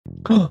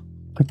I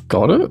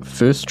got it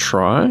first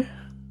try.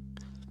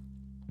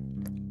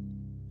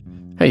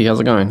 Hey, how's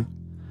it going?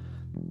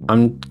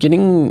 I'm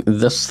getting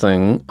this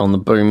thing on the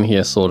boom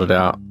here sorted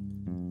out.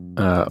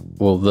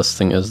 Well, this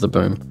thing is the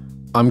boom.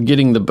 I'm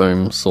getting the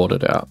boom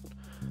sorted out.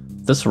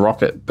 This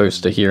rocket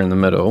booster here in the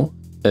middle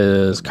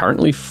is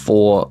currently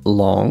 4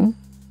 long.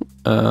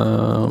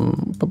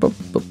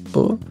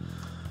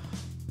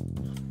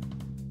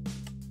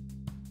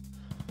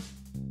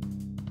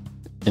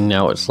 And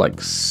now it's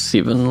like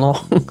 7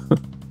 long.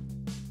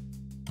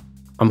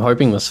 I'm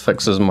hoping this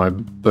fixes my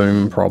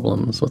boom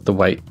problems with the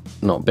weight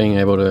not being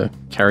able to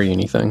carry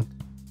anything.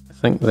 I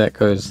think that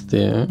goes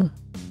there.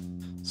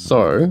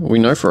 So we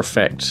know for a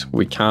fact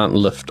we can't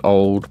lift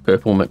old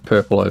Purple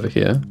McPurple over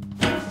here.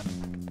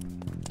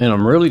 And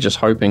I'm really just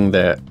hoping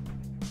that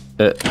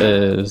it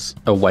is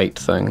a weight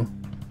thing.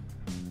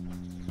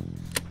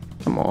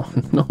 Come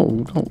on, no,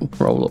 don't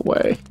roll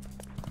away.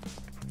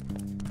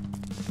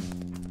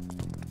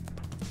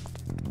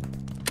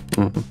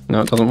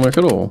 No, it doesn't work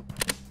at all.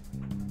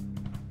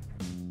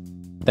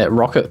 That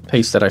rocket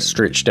piece that I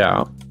stretched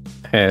out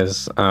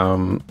has,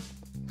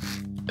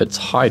 it's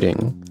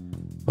hiding.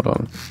 Hold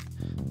on.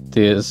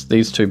 There's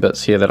these 2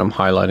 bits here that I'm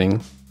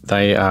highlighting.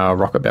 They are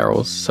rocket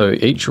barrels. So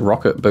each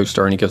rocket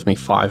booster only gives me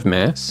 5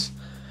 mass.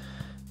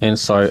 And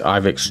so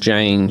I've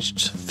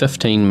exchanged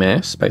 15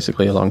 mass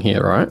basically along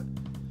here, right?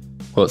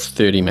 Well, it's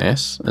 30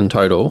 mass in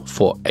total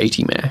for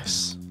 80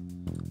 mass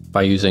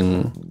by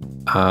using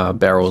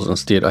barrels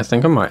instead. I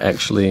think I might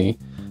actually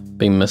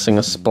be missing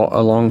a spot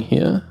along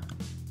here.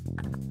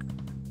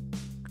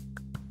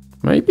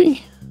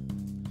 Maybe?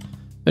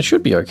 It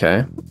should be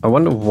okay. I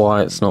wonder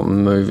why it's not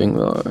moving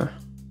though.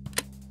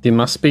 There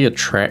must be a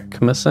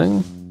track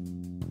missing.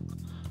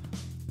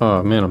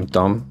 Oh man, I'm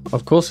dumb.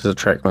 Of course there's a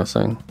track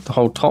missing. The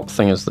whole top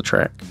thing is the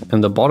track,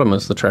 and the bottom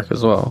is the track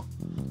as well.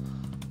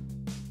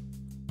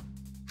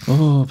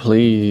 Oh,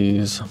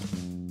 please.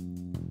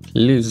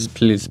 Please,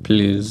 please,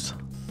 please.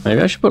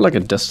 Maybe I should put like a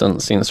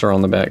distance sensor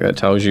on the back that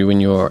tells you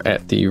when you're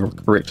at the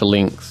correct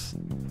length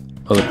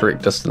or the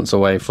correct distance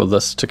away for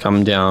this to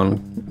come down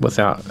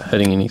without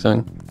hitting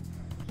anything.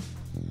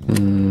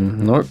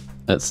 Nope,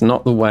 it's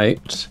not the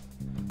weight.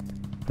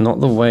 Not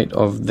the weight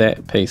of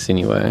that piece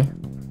anyway.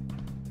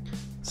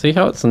 See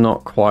how it's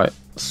not quite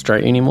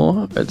straight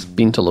anymore? It's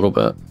bent a little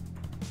bit.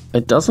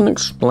 It doesn't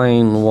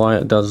explain why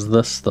it does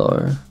this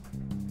though.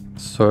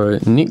 So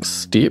next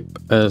step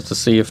is to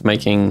see if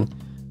making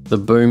the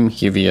boom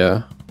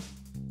heavier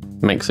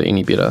makes it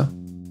any better.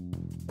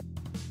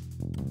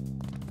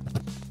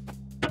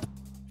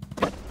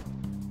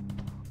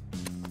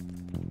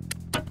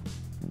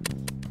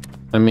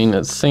 I mean,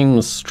 it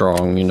seems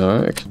strong, you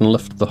know, it can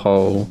lift the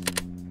whole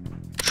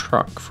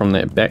truck from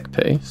that back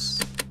piece.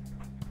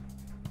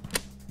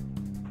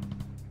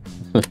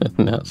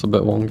 Now it's a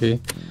bit wonky.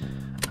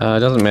 It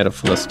doesn't matter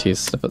for this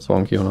test if it's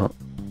wonky or not.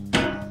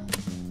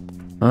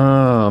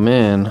 Oh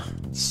man,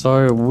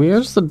 so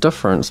where's the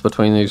difference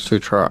between these 2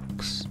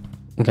 trucks?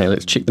 Okay,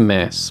 let's check the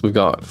mass. We've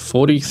got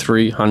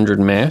 4,300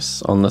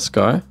 mass on this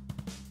guy.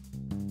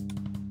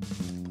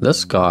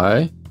 This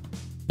guy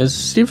is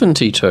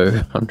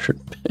 7,200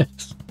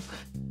 mass.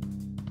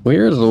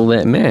 Where is all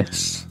that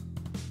mass?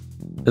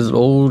 Is it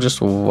all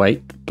just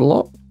weight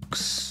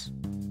blocks?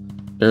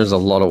 There's a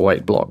lot of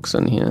weight blocks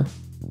in here.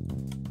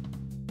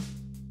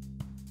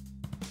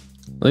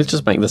 Let's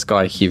just make this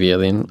guy heavier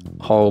then.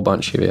 A whole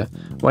bunch heavier.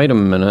 Wait a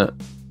minute.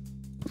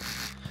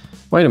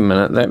 Wait a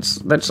minute,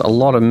 that's a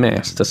lot of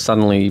mass to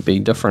suddenly be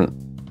different.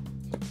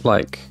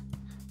 Like,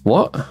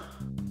 what?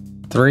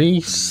 3,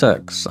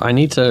 6. I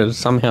need to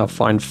somehow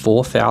find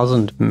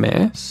 4,000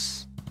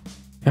 mass?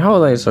 How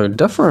are they so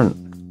different?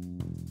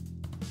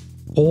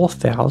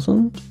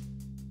 4,000?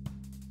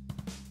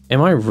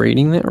 Am I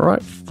reading that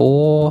right?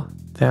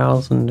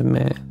 4,000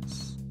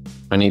 mass.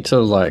 I need to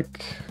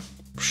like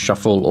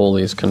shuffle all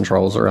these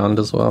controls around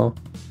as well.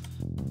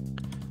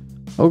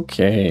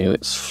 Okay,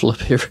 let's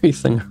flip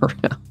everything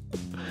around.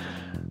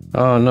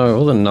 Oh no,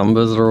 all the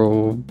numbers are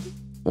all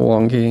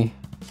wonky.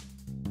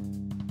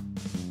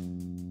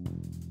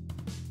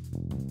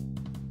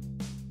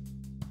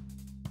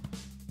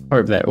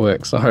 Hope that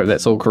works. I hope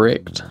that's all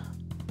correct.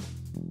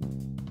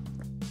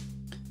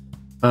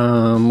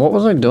 What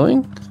was I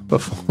doing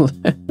before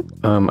that?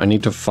 I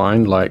need to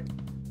find like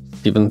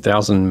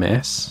 7,000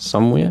 mass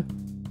somewhere.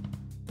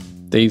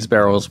 These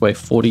barrels weigh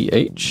 40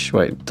 each.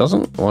 Wait,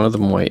 doesn't one of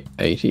them weigh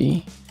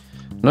 80?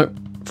 Nope,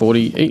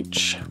 40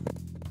 each.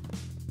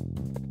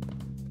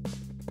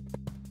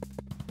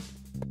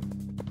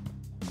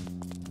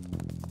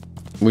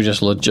 We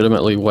just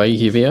legitimately way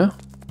heavier.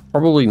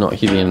 Probably not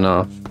heavy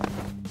enough.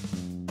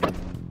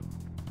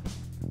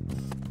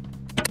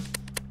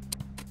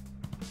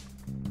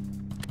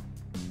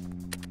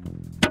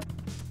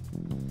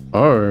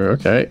 Oh,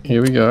 okay,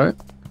 here we go.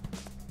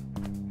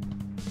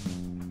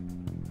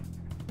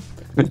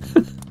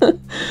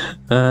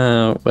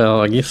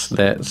 Well, I guess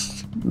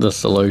that's the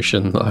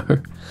solution though.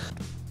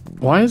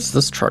 Why is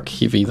this truck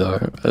heavy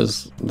though,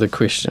 is the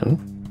question.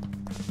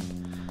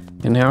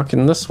 And how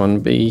can this one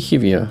be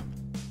heavier?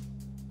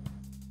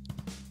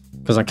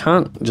 Because I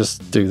can't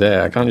just do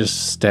that. I can't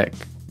just stack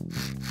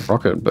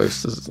rocket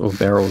boosters or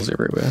barrels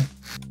everywhere.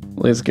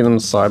 Let's get them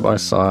side by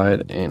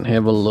side and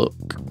have a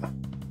look.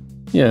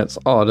 Yeah, it's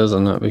odd,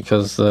 isn't it?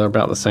 Because they're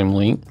about the same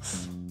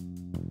length.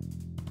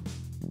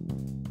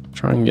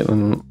 Try and get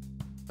them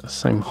the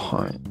same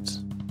height.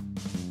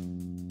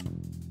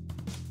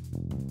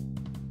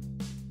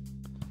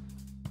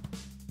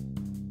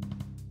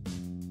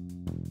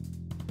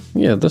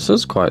 Yeah, this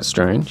is quite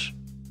strange.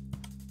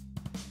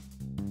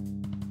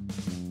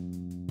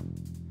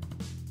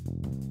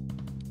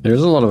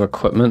 There's a lot of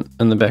equipment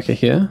in the back of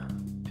here,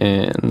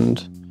 and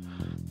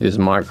there's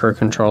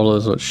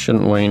microcontrollers which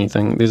shouldn't weigh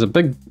anything. There's a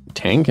big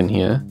tank in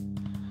here.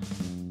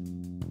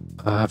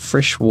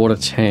 Freshwater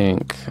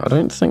tank. I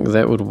don't think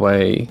that would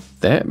weigh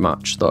that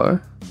much though.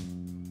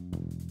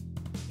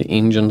 The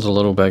engine's a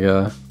little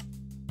bigger.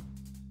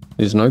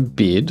 There's no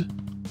bed.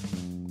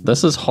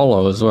 This is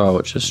hollow as well,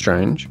 which is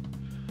strange.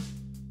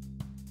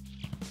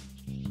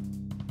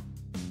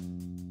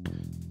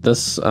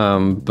 This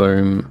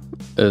boom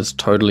is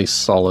totally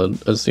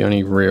solid, is the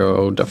only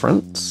real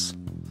difference.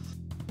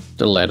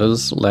 The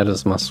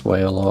ladders must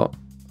weigh a lot.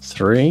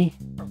 3.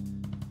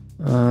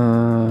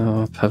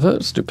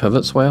 Pivots, do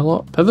pivots weigh a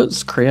lot?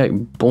 Pivots create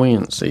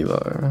buoyancy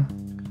though.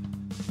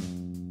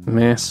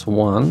 Mass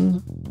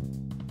 1.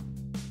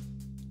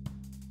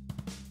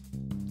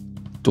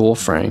 Door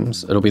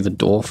frames, it'll be the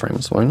door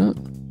frames, won't it?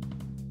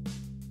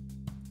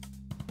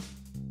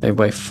 They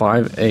weigh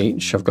 5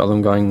 each. I've got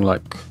them going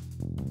like,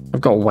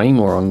 I've got way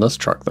more on this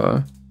truck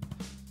though.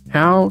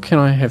 How can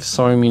I have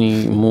so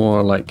many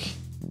more like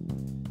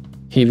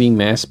heavy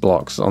mass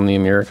blocks on the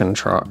American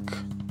truck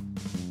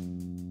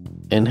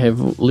and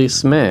have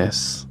less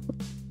mass?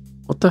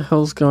 What the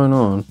hell's going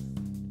on?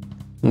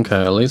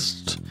 Okay, at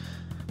least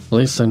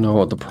I know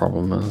what the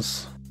problem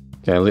is.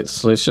 Okay,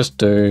 let's just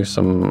do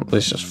some,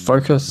 let's just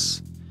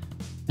focus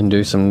and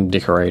do some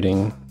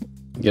decorating,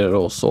 get it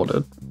all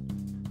sorted.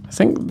 I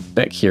think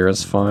back here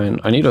is fine.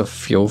 I need a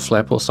fuel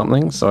flap or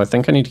something, so I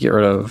think I need to get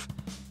rid of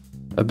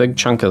a big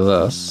chunk of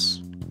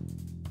this.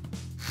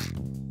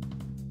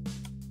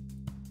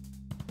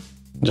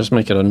 Just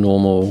make it a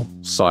normal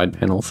side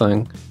panel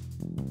thing.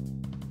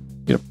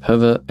 Get a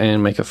pivot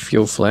and make a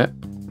fuel flap.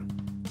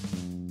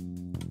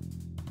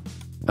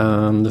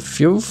 The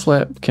fuel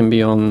flap can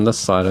be on this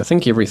side. I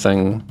think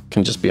everything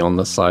can just be on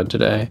this side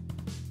today.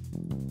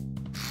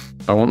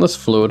 I want this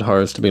fluid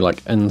hose to be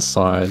like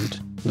inside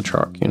the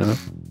truck, you know?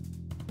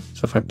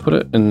 So if I put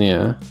it in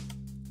there,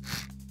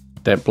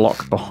 that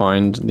block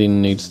behind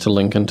then needs to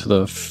link into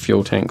the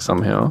fuel tank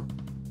somehow.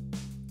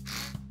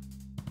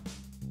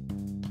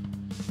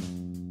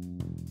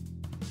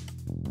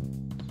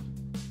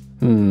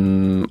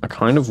 I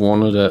kind of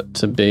wanted it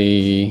to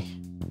be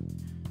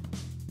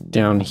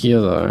down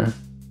here though.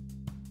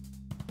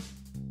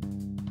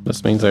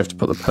 This means I have to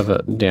put the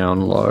pivot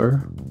down low.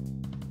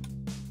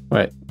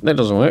 Wait, that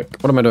doesn't work.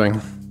 What am I doing?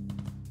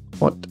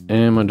 What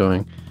am I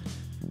doing?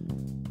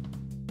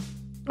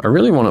 I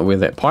really want it where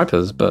that pipe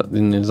is, but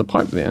then there's a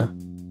pipe there.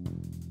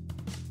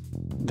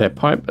 That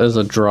pipe is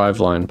a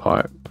driveline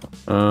pipe.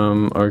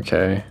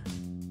 Okay.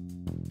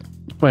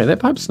 Wait, that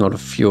pipe's not a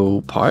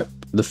fuel pipe.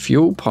 The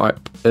fuel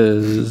pipe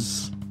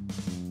is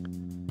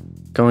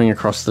going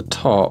across the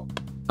top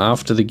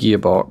after the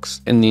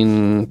gearbox and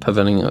then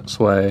pivoting its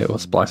way or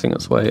splicing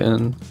its way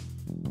in.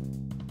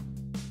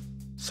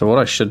 So what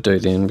I should do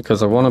then,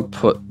 because I want to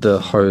put the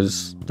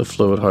hose, the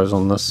fluid hose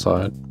on this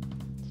side,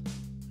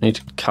 I need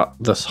to cut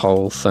this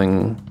whole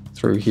thing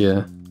through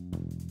here.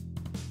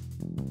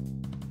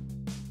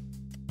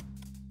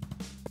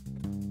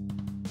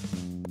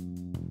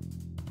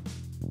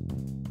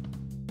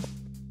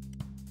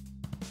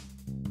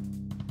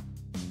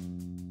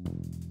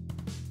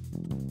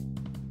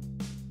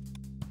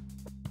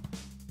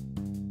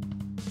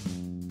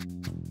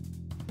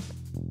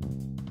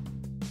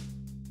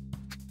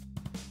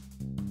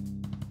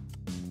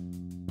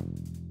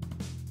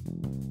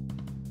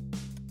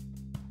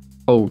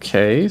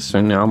 Okay, so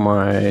now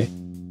my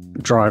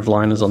drive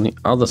line is on the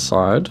other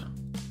side.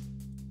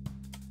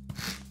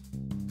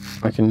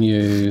 I can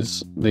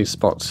use these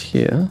spots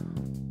here.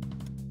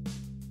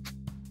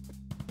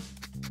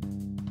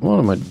 What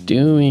am I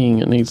doing?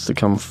 It needs to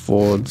come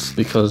forwards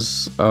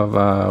because of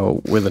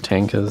where the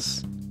tank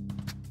is.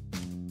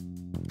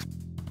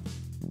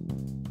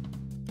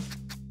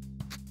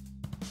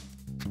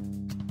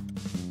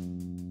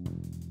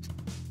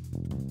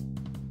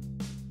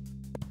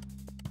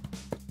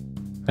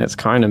 That's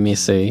kind of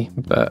messy,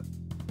 but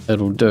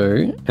it'll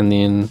do. And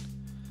then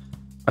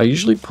I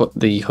usually put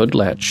the hood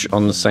latch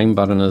on the same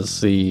button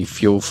as the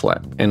fuel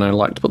flap, and I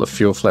like to put the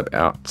fuel flap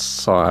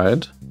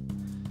outside.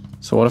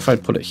 So what if I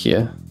put it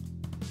here?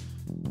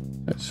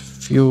 It's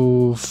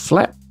fuel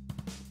flap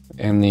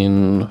and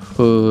then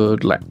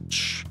hood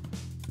latch.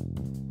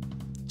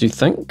 Do you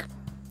think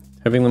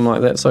having them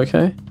like that's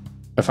okay?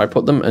 If I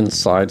put them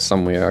inside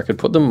somewhere, I could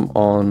put them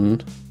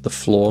on the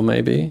floor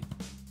maybe.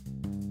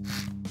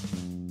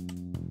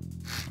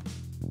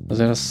 Is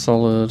that a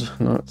solid?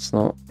 No, it's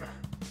not.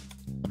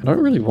 I don't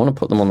really want to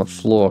put them on the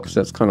floor because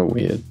that's kind of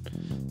weird.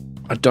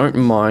 I don't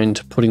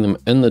mind putting them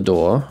in the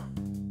door,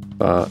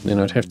 but then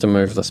I'd have to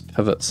move this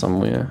pivot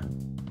somewhere.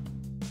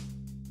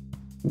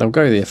 They'll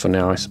go there for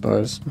now, I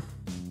suppose.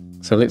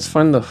 So let's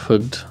find the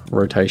hood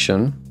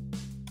rotation.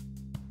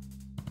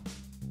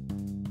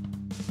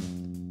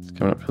 It's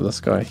coming up to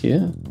this guy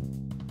here.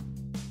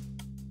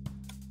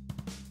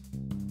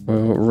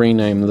 We'll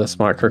rename this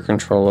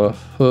microcontroller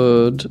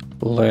hood,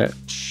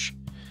 latch,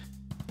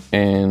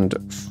 and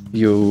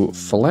fuel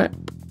flap.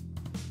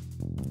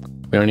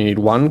 We only need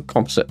one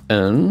composite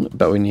in,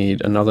 but we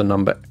need another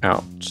number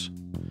out.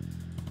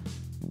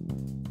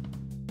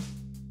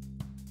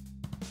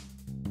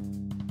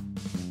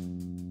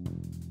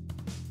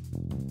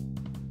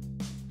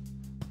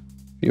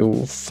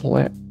 Fuel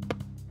flap.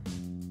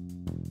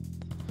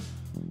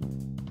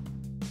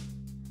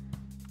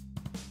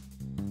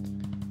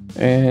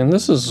 And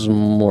this is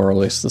more or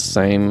less the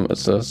same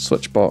as a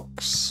switch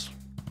box,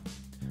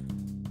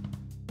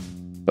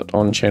 but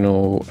on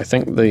channel, I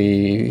think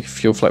the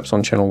fuel flap's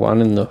on channel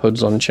 1 and the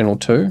hood's on channel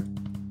 2.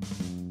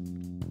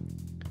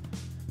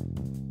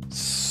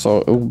 So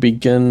it will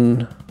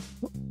begin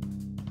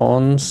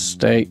on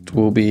state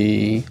will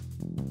be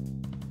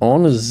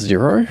on is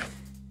 0.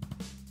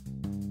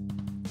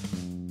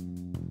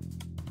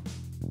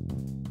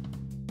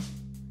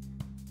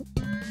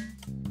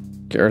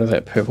 Get rid of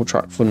that purple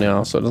truck for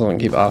now so it doesn't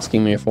keep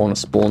asking me if I want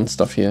to spawn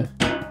stuff here.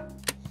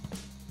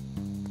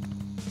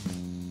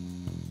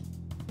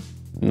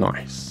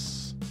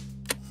 Nice.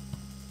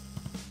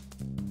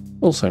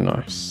 Also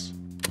nice.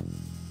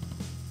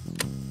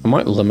 I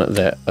might limit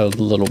that a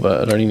little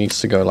bit. It only needs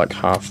to go like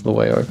half the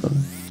way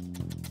open.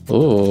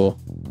 Oh,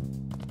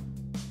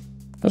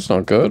 that's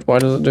not good. Why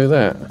does it do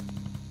that?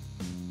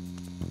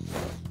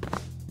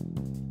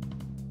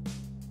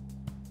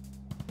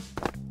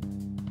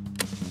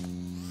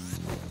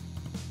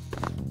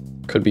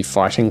 Could be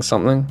fighting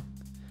something.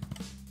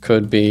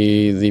 Could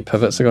be the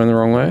pivots are going the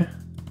wrong way.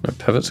 No,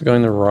 pivots are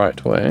going the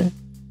right way.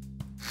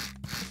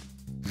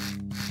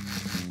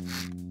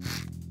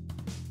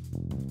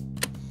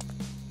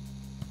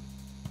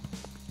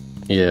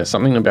 Yeah,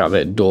 something about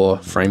that door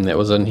frame that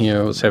was in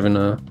here was having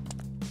a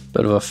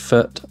bit of a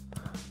fit.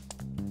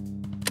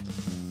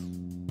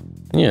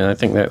 Yeah, I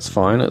think that's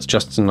fine. It's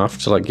just enough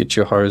to like get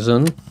your hose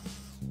in.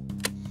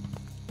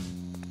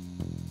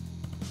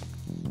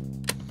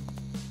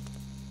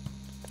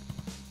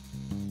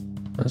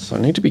 So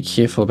I need to be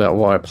careful about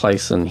what I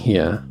place in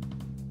here.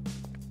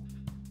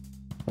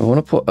 I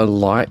want to put a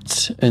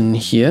light in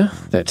here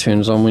that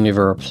turns on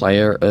whenever a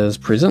player is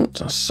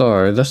present.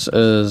 So this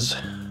is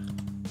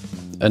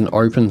an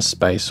open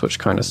space, which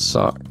kind of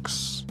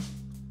sucks.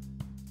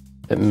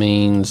 It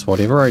means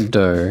whatever I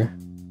do,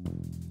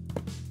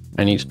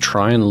 I need to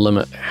try and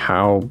limit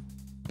how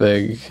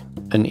big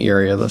an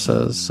area this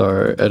is.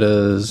 So it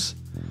is,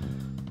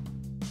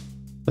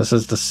 this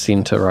is the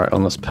center right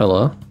on this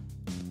pillar.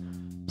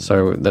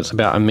 So that's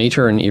about 1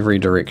 meter in every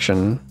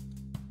direction.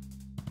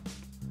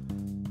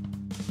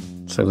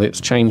 So let's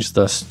change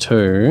this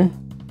to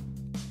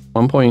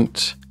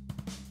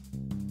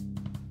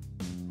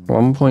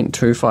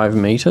 1.25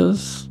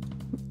 meters.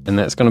 And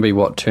that's going to be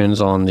what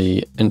turns on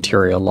the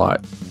interior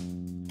light.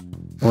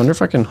 I wonder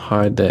if I can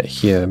hide that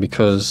here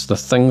because the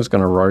thing's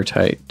going to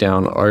rotate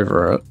down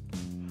over it.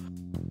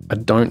 I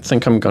don't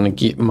think I'm going to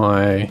get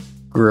my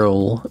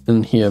grill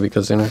in here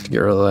because then I have to get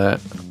rid of that.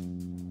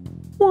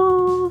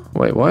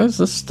 Wait, why is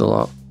this still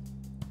up?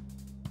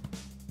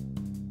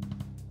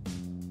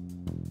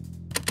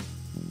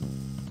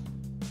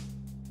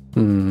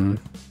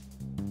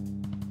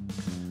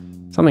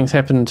 Something's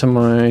happened to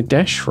my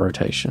dash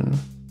rotation.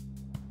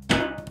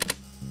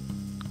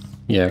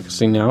 Yeah,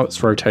 see now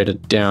it's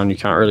rotated down. You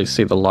can't really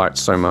see the light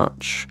so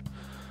much.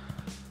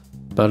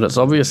 But it's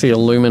obviously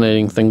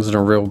illuminating things in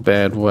a real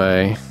bad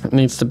way. It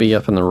needs to be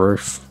up in the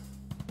roof.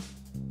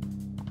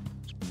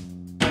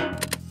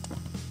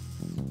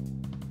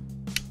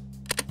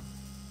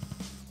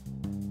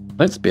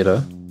 That's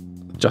better.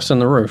 Just in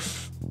the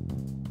roof.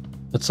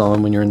 It's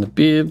on when you're in the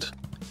bed.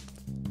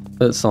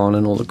 It's on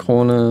in all the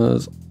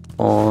corners.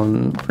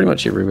 On pretty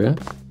much everywhere.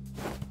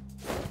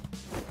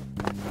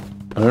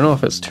 I don't know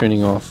if it's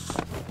turning off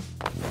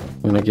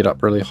when I get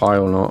up really high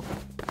or not.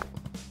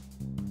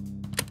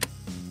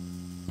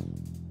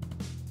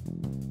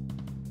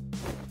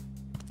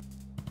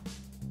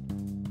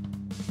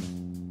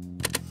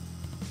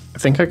 I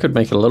think I could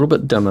make it a little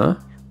bit dimmer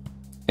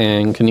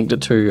and connect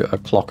it to a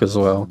clock as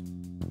well.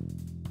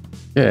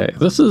 Yeah,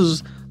 this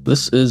is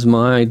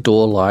my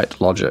door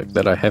light logic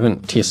that I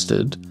haven't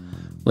tested.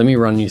 Let me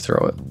run you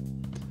through it.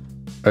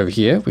 Over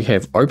here we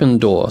have open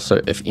door, so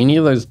if any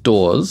of those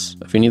doors,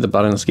 if any of the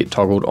buttons get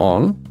toggled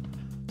on,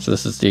 so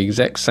this is the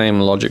exact same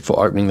logic for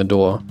opening the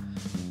door,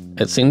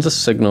 it sends a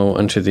signal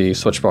into the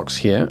switch box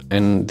here,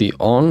 and the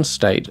on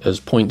state is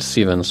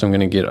 0.7, so I'm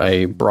going to get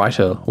a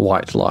brighter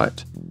white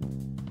light.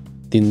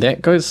 Then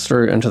that goes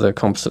through into the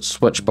composite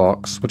switch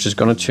box, which is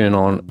going to turn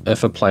on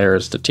if a player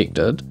is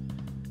detected,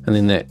 and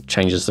then that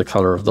changes the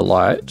color of the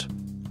light.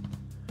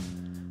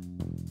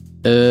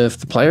 If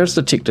the player is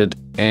detected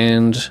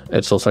and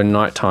it's also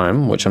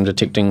nighttime, which I'm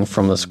detecting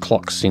from this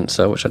clock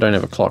sensor, which I don't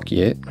have a clock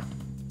yet,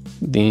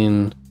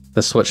 then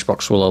the switch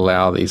box will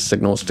allow these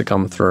signals to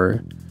come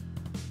through.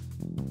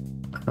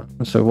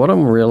 So what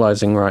I'm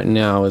realizing right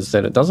now is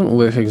that it doesn't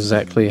work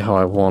exactly how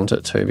I want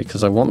it to,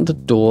 because I want the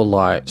door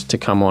light to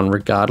come on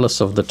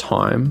regardless of the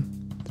time.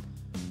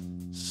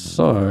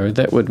 So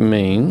that would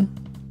mean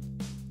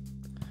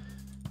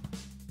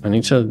I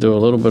need to do a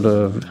little bit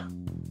of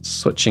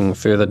switching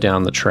further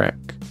down the track.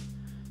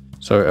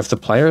 So if the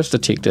player is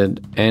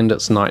detected and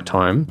it's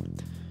nighttime,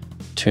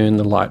 turn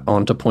the light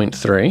on to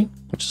 0.3,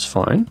 which is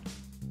fine.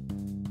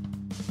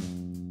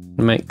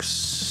 Makes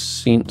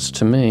sense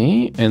to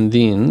me. And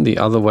then the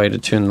other way to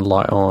turn the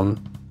light on,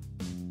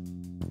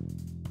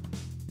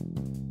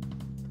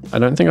 I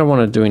don't think I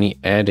want to do any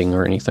adding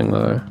or anything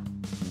though.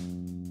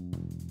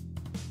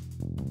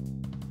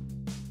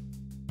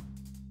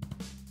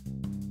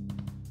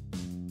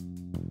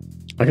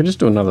 I could just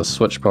do another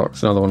switch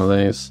box, another one of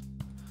these.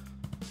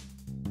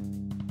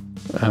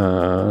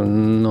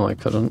 No, I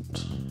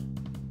couldn't.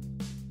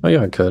 Oh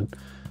yeah, I could.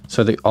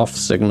 So the off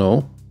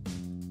signal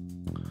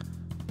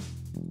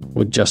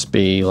would just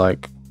be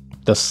like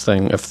this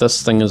thing. If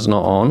this thing is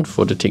not on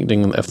for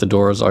detecting if the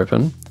door is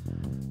open,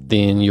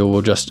 then you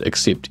will just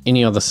accept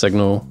any other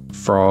signal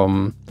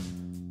from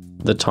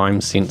the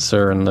time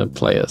sensor and the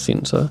player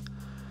sensor.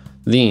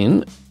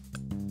 Then,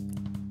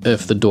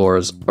 if the door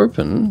is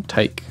open,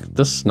 take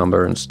this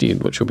number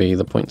instead, which will be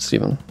the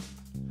 0.7.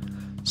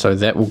 So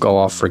that will go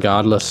off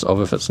regardless of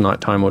if it's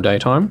nighttime or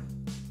daytime.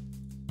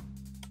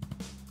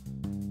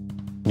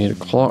 Need a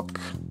clock.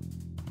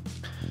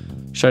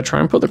 Should I try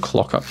and put the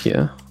clock up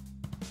here?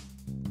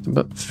 It's a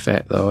bit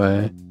fat though,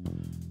 eh?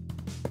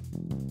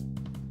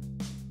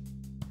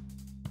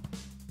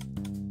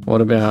 What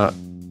about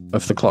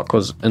if the clock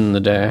was in the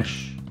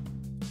dash?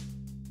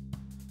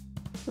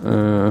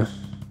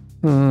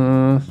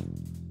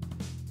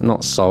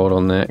 Not sold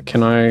on that.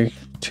 Can I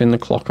turn the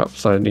clock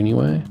upside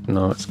anyway?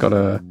 No, it's got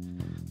a...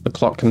 The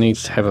clock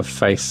needs to have a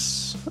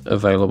face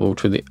available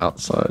to the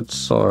outside,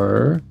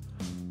 so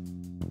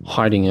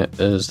hiding it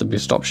is the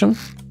best option.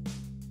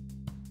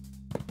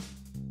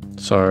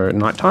 So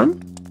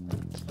nighttime.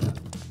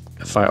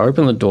 If I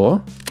open the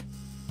door,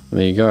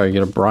 there you go, you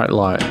get a bright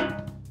light.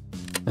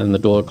 And the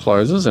door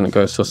closes and it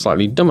goes to a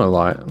slightly dimmer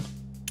light.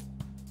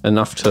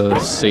 Enough to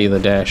see the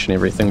dash and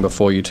everything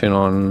before you turn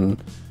on.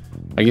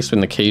 I guess when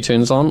the key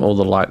turns on, all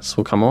the lights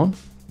will come on.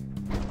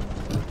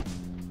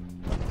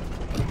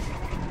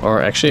 Or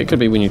actually it could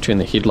be when you turn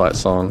the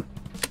headlights on.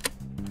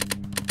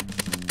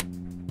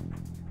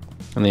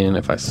 And then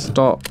if I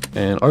stop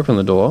and open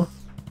the door,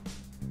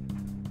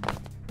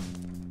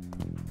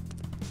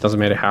 doesn't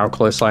matter how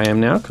close I am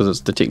now because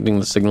it's detecting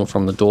the signal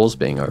from the doors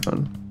being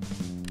open.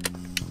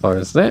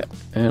 Close that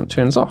and it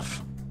turns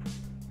off.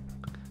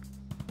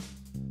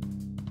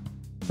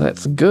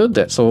 That's good,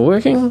 that's all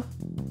working.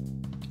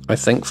 I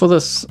think for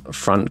this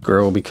front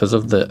grille, because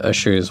of the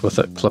issues with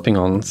it clipping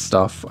on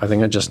stuff, I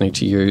think I just need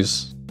to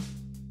use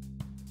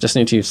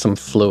some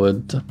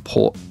fluid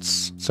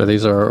ports. So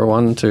these are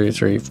 1, 2,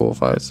 3, 4,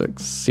 5,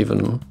 6,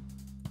 7.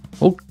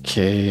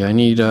 Okay, I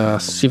need a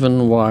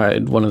 7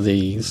 wide one of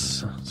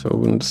these. So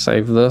we're going to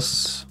save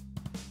this.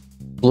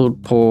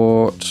 Fluid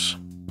port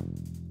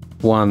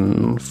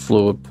 1,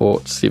 fluid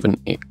port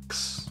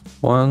 7X.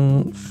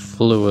 1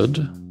 fluid,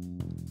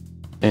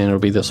 and it'll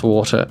be this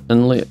water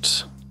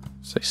inlet.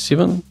 So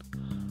 7.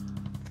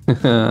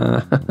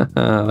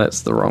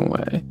 That's the wrong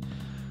way.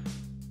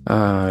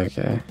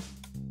 Okay.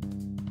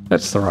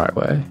 That's the right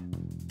way.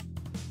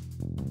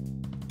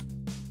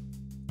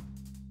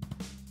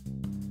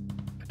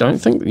 I don't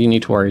think you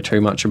need to worry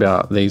too much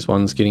about these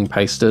ones getting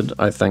pasted.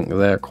 I think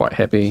they're quite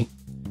happy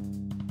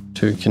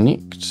to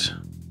connect.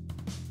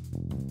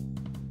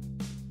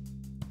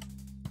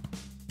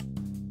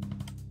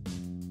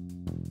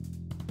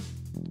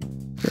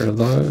 Get rid of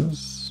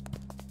those.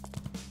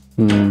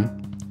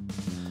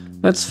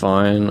 That's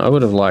fine. I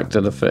would have liked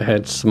it if it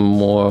had some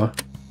more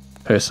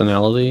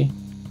personality.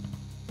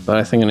 But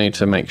I think I need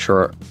to make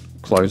sure it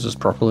closes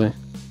properly.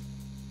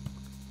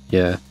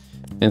 Yeah.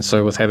 And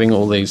so with having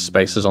all these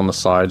spaces on the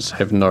sides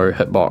have no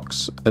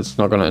hitbox, it's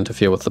not going to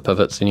interfere with the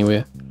pivots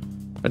anywhere.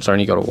 It's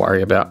only got to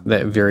worry about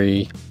that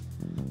very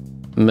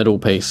middle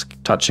piece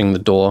touching the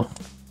door.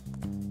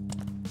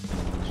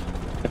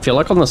 I feel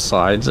like on the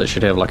sides it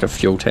should have like a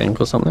fuel tank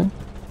or something.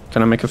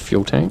 Can I make a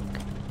fuel tank?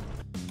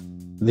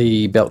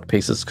 The belt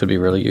pieces could be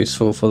really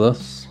useful for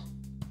this.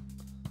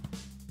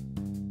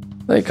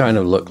 They kind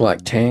of look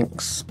like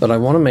tanks, but I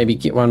want to maybe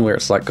get one where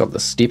it's like got the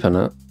step in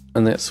it,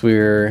 and that's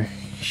where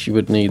you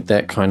would need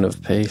that kind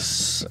of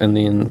piece, and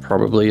then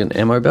probably an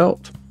ammo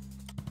belt.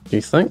 Do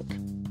you think?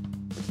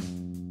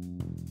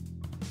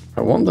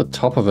 I want the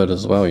top of it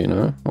as well, you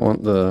know? I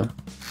want the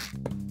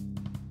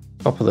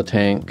top of the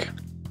tank,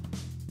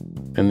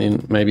 and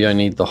then maybe I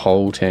need the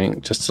whole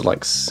tank just to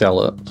like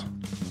sell it,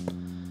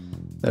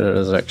 that it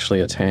is actually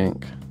a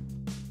tank.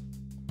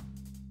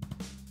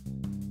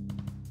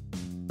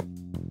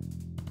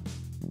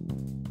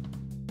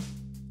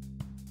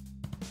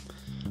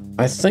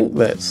 I think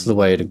that's the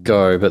way to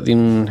go, but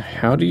then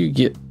how do you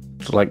get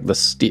like the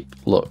step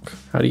look?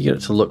 How do you get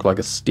it to look like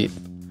a step?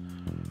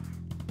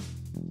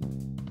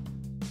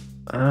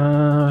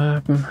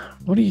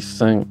 What do you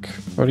think?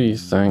 What do you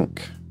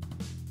think?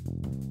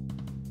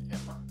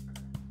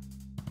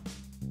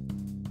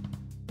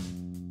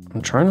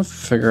 I'm trying to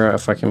figure out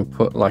if I can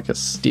put like a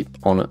step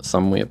on it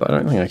somewhere, but I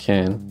don't think I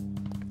can.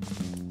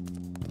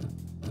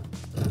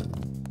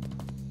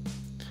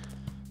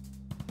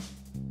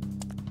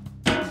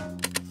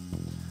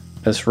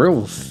 It's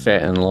real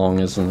fat and long,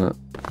 isn't it?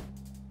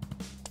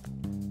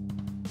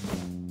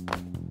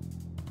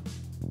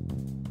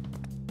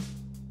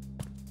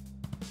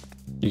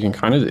 You can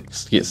kind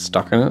of get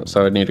stuck in it,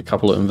 so I'd need a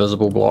couple of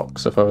invisible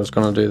blocks if I was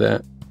going to do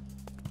that.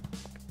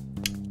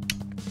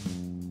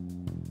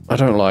 I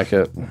don't like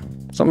it.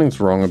 Something's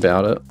wrong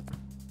about it.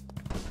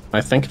 I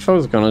think if I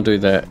was going to do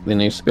that, there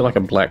needs to be like a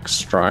black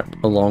stripe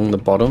along the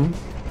bottom.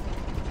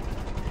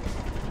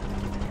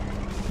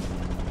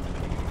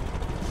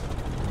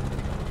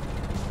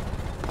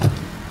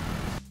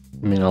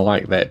 I mean, I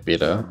like that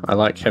better. I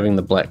like having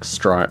the black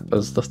stripe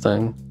as the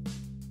thing.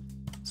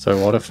 So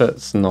what if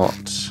it's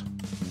not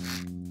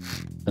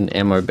an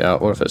ammo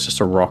belt? What if it's just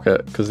a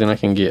rocket? Because then I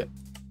can get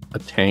a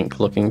tank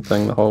looking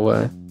thing the whole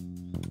way.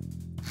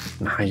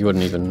 Nah, you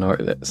wouldn't even know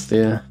that's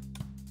there.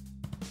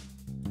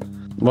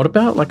 What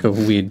about like a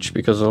wedge?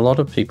 Because a lot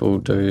of people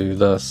do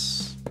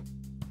this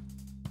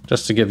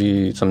just to give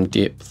you some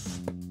depth.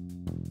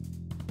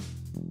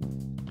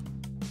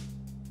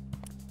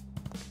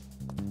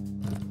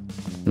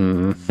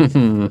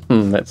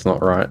 That's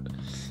not right.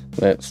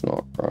 That's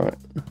not right.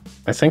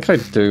 I think I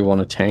do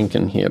want a tank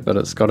in here, but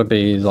it's got to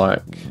be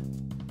like...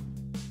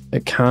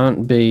 It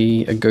can't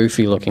be a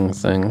goofy looking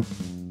thing.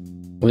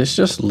 Let's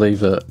just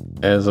leave it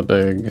as a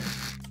big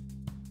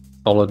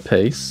solid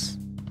piece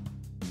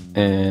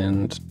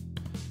and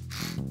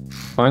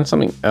find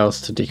something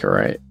else to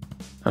decorate.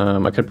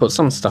 I could put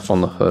some stuff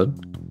on the hood,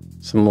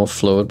 some more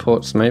fluid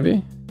ports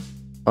maybe.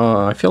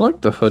 I feel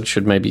like the hood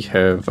should maybe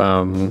have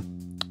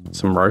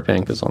some rope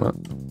anchors on it.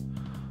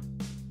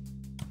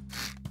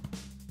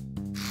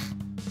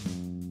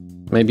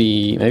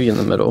 Maybe in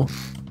the middle.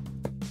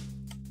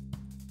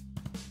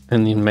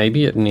 And then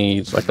maybe it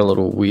needs like a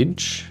little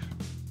wedge.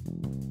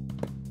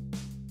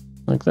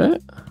 Like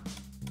that.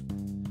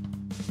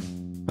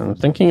 I'm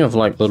thinking of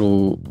like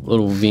little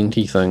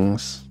venti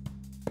things.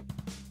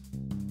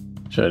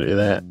 Should I do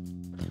that?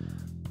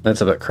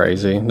 That's a bit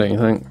crazy, don't you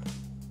think?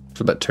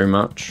 It's a bit too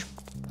much.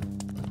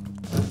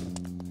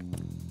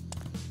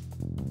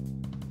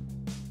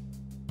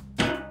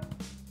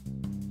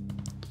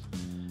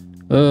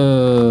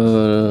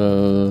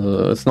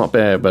 It's not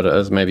bad, but it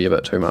is maybe a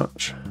bit too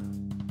much.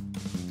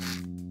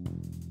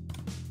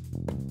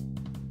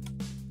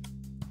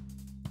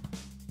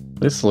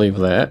 Let's leave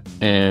that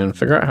and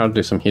figure out how to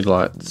do some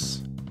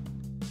headlights.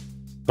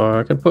 So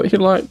I could put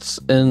headlights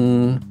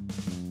in...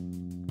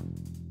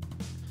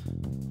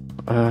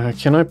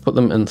 can I put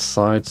them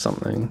inside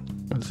something?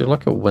 Is there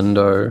like a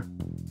window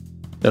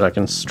that I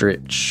can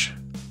stretch?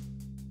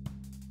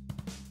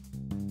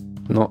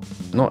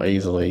 Not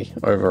easily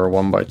over a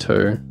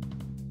 1x2.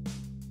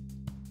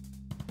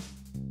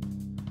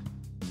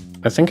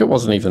 I think it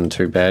wasn't even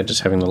too bad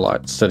just having the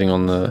lights sitting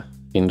on the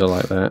fender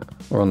like that,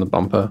 or on the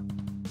bumper.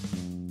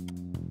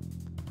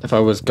 If I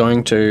was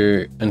going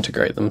to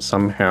integrate them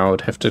somehow,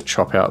 I'd have to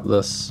chop out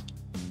this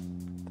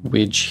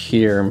wedge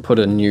here and put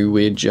a new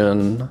wedge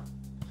in. I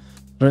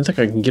don't think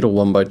I can get a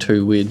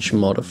 1x2 wedge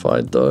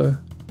modified though.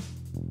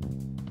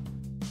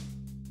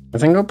 I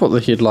think I'll put the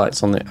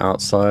headlights on the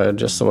outside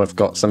just so I've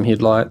got some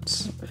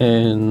headlights,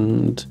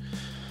 and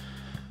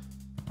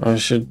I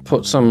should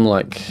put some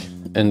like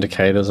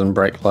indicators and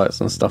brake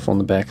lights and stuff on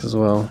the back as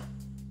well.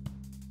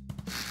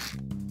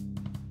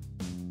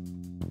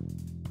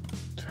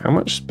 How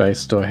much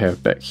space do I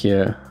have back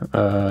here?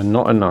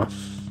 Not enough.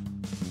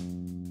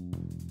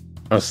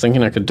 I was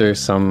thinking I could do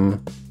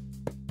some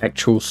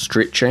actual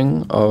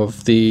stretching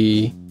of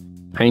the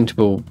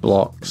paintable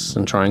blocks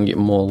and try and get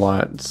more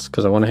lights,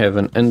 because I want to have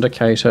an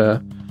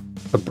indicator,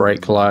 a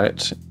brake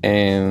light,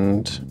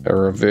 and a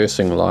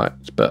reversing light,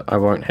 but I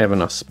won't have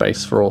enough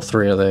space for all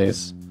three of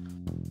these.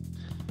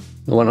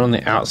 The one on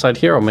the outside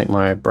here, I'll make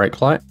my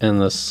brake light,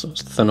 and this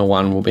thinner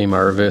one will be my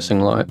reversing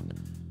light.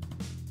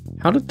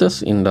 How did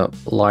this end up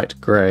light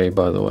grey,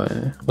 by the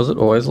way? Was it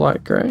always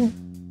light grey?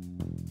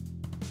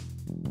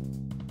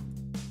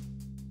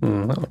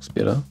 That looks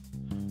better.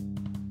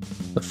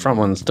 The front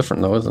one's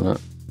different though, isn't it?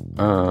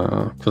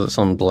 Because it's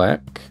on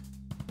black.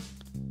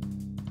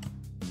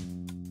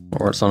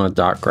 Or it's on a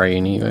dark grey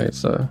anyway,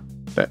 so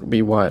that would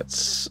be why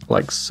it's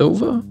like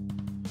silver.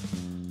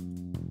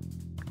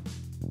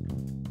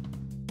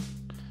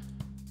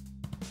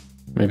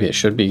 Maybe it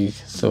should be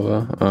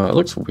silver. It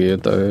looks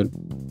weird though.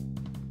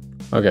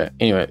 Okay,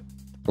 anyway,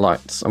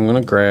 lights. I'm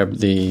gonna grab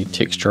the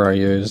texture I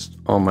used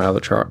on my other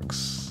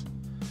trucks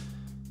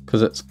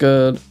because it's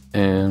good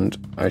and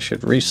I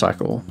should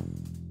recycle.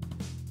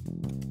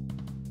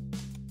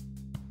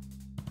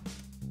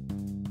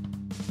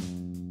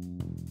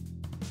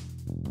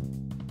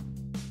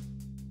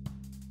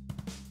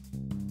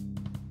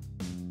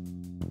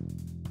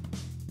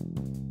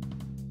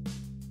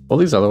 All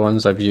these other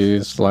ones I've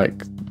used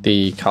like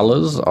the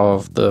colors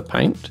of the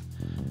paint.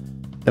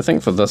 I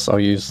think for this I'll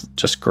use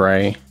just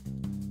grey.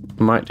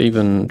 Might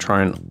even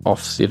try and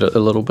offset it a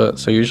little bit.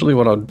 So usually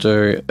what I'll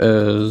do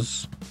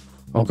is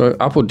I'll go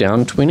up or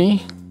down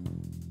 20,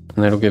 and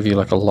that'll give you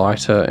like a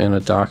lighter and a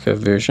darker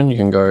version. You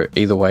can go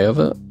either way of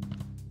it.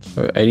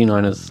 So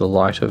 89 is the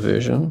lighter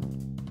version.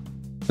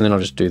 And then I'll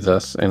just do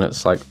this and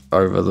it's like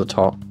over the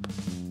top.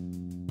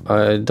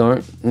 I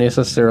don't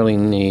necessarily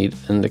need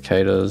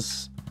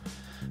indicators.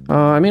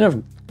 I mean,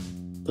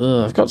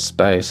 I've got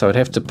space, so I'd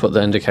have to put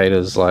the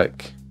indicators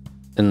like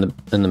in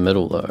the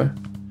middle though.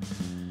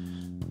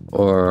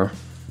 Or,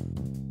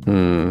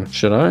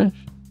 should I?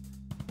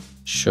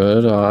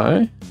 Should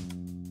I?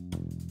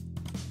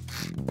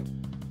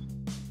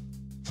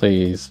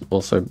 Please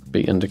also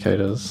be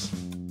indicators.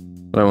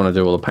 I don't want to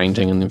do all the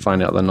painting and then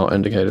find out they're not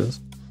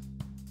indicators.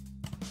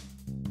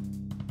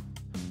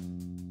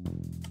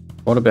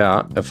 What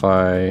about if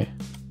I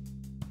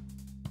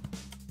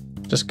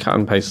just cut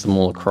and paste them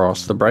all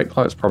across? The brake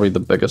light's probably the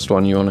biggest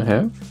one you want to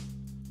have.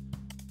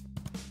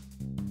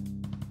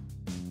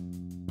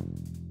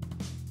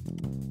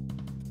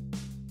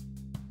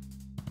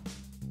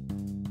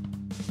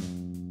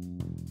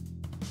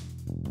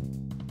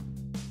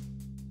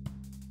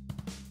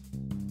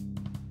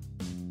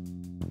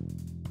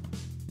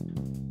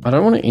 I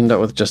don't want to end up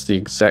with just the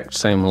exact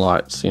same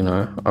lights, you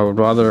know. I would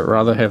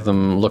rather have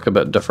them look a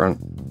bit different.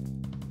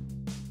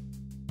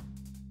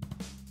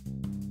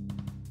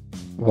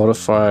 What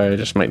if I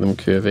just make them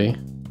curvy?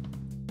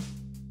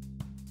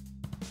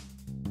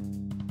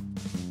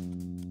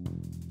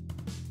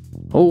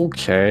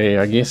 Okay,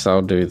 I guess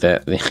I'll do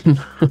that then.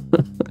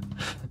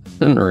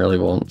 Didn't really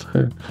want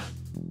to.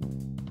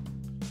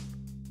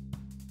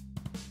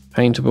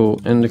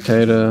 Paintable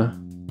indicator.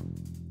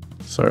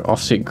 So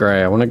offset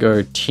grey, I want to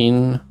go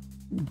 10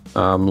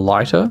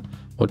 lighter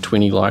or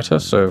 20 lighter.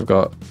 So I've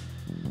got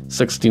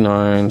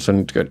 69, so I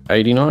need to go to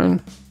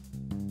 89.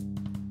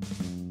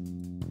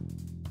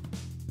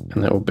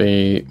 And that will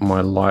be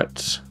my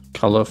light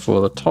color for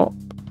the top.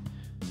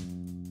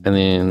 And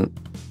then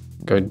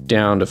go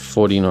down to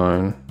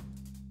 49.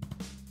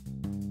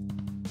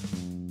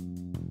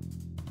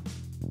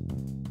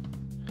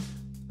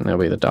 And that'll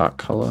be the dark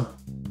color.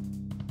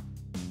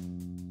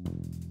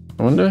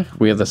 I wonder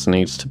where this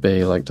needs to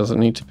be. Like, does it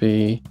need to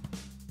be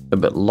a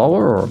bit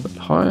lower or a bit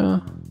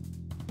higher?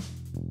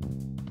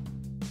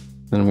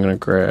 Then I'm going to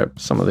grab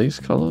some of these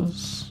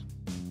colors.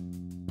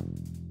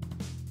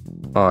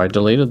 Oh, I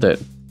deleted that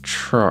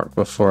truck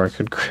before I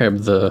could grab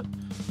the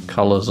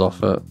colors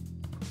off it.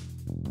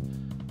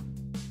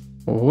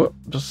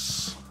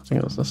 Whoops. I think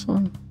it was this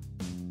one.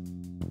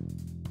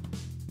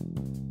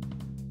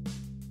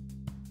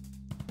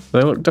 Do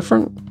they look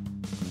different?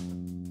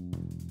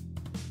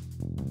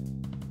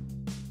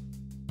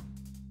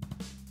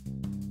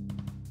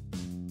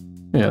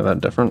 Yeah, they're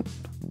different.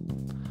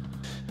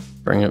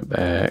 Bring it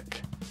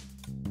back.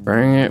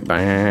 Bring it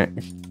back.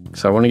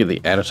 So I want to get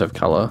the additive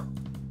color.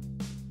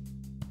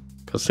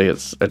 Because see,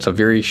 it's a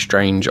very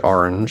strange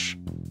orange,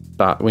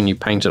 but when you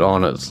paint it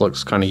on, it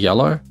looks kind of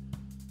yellow.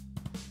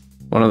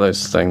 One of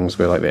those things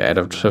where like the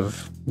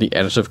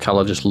additive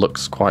color just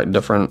looks quite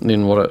different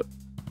than what it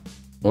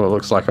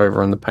looks like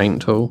over in the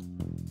paint tool.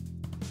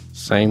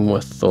 Same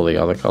with all the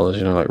other colors,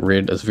 you know, like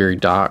red is very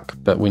dark,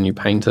 but when you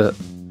paint it,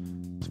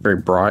 it's very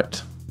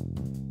bright.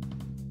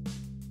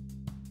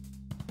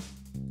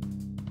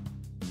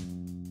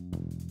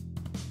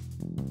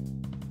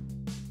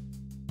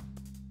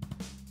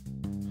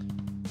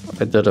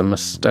 I did a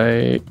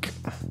mistake.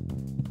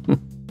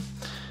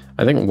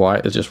 I think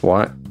white is just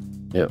white.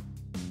 Yep.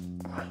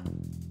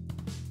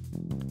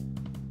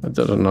 I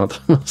did another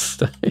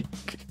mistake.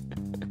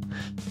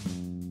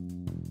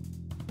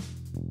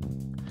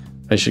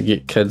 I should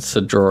get kids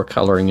to draw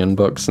coloring in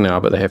books now,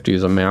 but they have to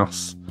use a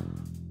mouse.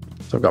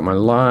 So I've got my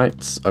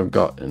lights, I've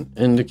got an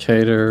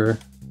indicator.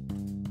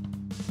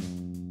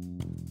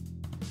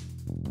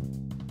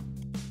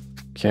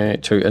 Okay,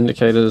 2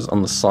 indicators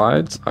on the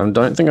sides. I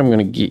don't think I'm going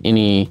to get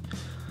any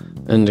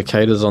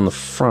indicators on the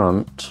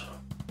front.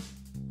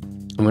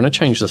 I'm going to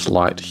change this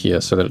light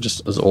here so that it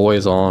just is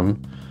always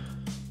on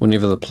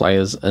whenever the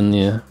player's in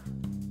there.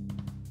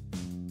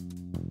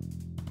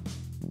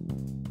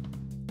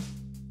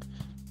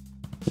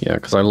 Yeah,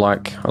 because I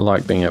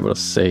like being able to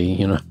see,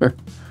 you know.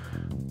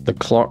 The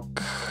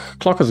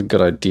clock is a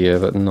good idea,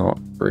 but not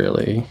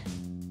really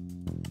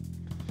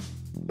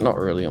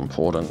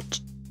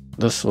important.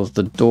 This was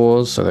the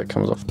doors, so that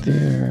comes off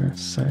there.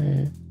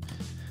 Save.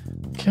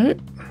 Okay.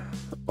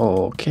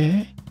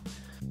 Okay.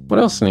 What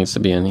else needs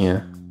to be in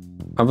here?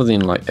 Other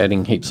than like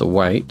adding heaps of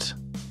weight.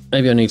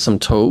 Maybe I need some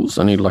tools.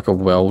 I need like a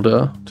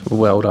welder to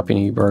weld up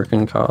any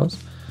broken cars.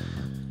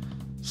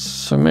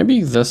 So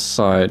maybe this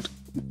side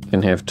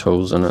can have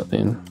tools in it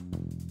then.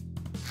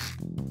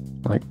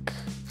 Like,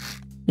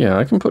 yeah,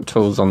 I can put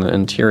tools on the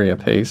interior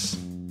piece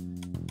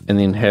and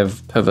then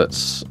have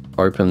pivots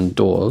open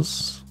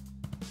doors.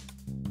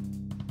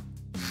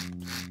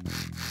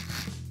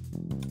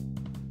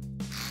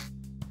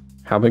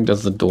 How big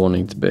does the door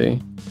need to be?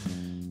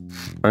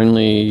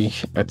 Only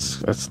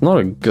it's not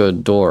a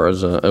good door,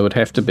 is it? It would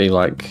have to be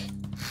like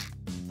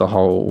the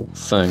whole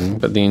thing,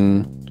 but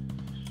then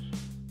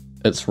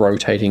it's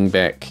rotating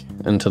back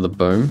into the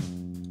boom.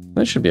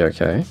 That should be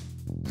okay.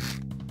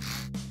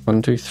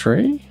 1, 2,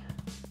 3.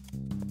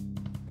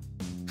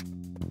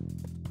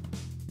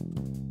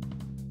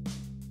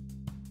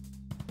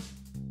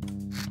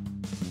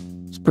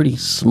 It's a pretty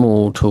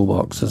small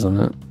toolbox,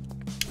 isn't it?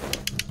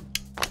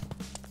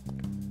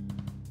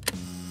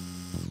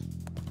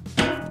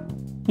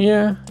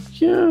 Yeah.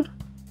 Yeah.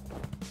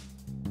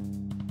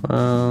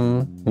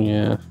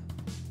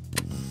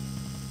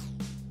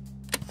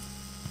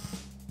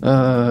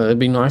 It'd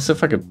be nice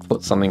if I could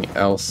put something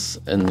else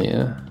in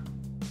there.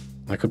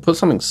 I could put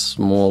something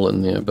small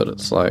in there, but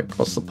it's like,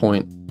 what's the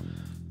point?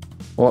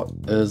 What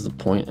is the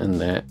point in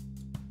that?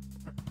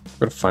 I've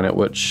got to find out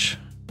which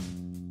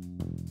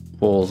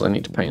walls I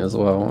need to paint as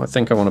well. I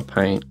think I want to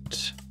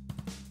paint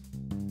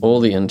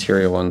all the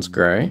interior ones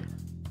grey.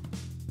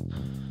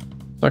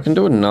 So I can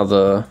do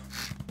another,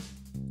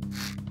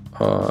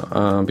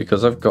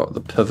 because I've got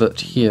the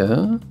pivot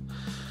here.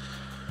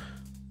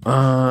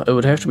 It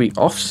would have to be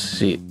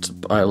offset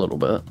by a little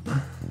bit.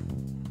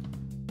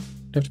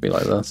 It'd have to be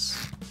like this.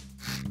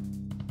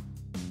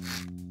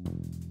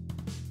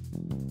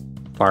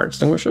 Fire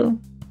extinguisher?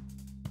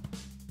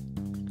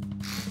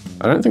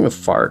 I don't think the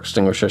fire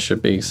extinguisher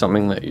should be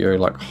something that you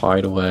like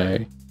hide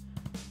away.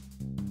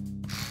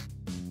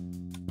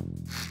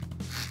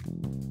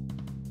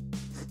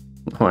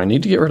 Oh, I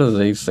need to get rid of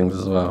these things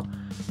as well.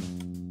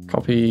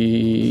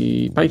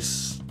 Copy,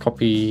 paste,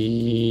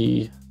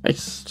 copy,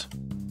 paste.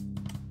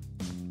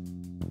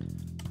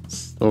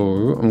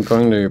 So I'm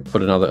going to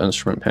put another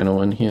instrument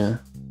panel in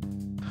here.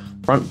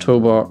 Front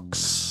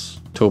toolbox,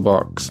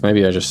 toolbox.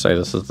 Maybe I just say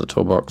this is the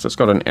toolbox. It's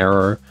got an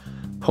arrow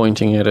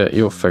pointing at it.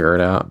 You'll figure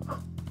it out.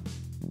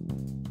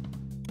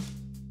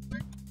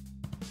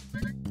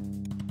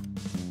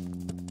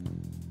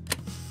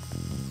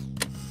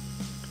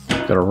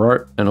 Got a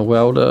rope and a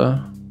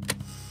welder.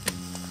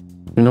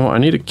 You know what? I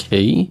need a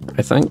key,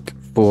 I think,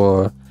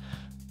 for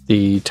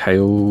the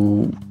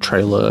tail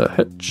trailer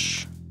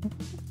hitch.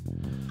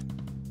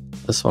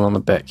 This one on the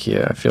back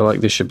here. I feel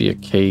like there should be a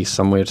key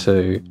somewhere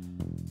to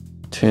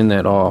turn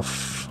that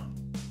off.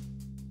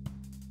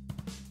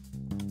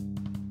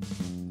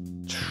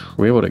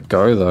 Where would it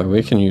go though?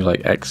 Where can you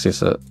like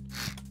access it?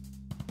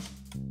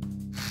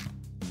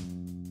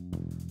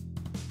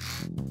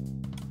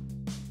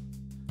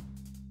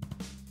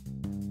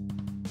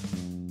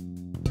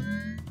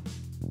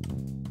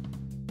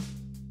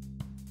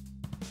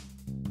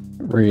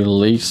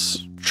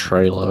 Release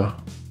trailer.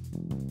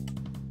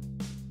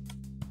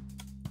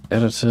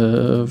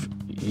 Additive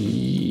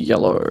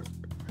yellow.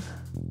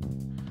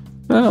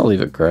 I'll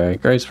leave it grey.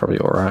 Grey's probably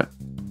alright.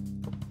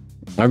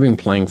 I've been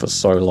playing for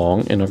so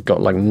long and I've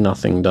got like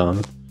nothing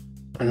done.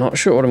 I'm not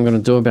sure what I'm going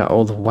to do about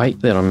all the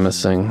weight that I'm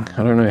missing.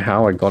 I don't know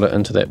how I got it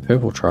into that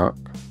purple truck.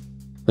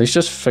 Let's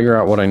just figure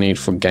out what I need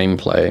for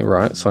gameplay,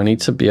 right? So I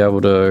need to be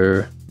able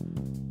to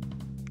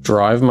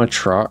drive my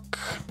truck.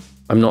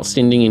 I'm not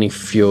sending any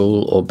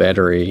fuel or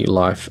battery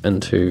life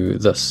into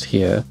this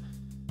here.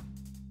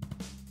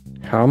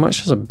 How much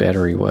does a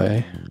battery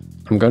weigh?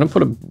 I'm going to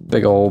put a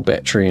big old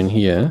battery in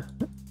here,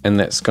 and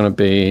that's going to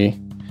be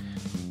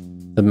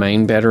the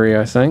main battery,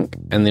 I think.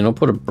 And then I'll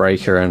put a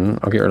breaker in.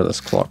 I'll get rid of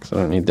this clock, so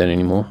I don't need that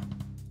anymore.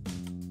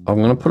 I'm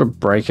going to put a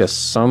breaker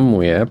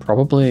somewhere,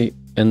 probably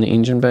in the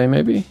engine bay,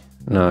 maybe?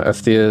 No,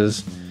 if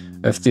there's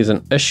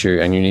an issue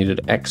and you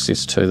needed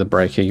access to the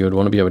breaker, you would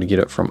want to be able to get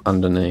it from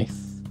underneath.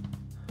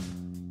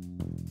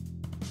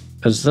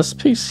 Is this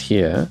piece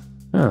here?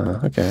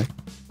 Oh, okay.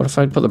 What if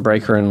I put the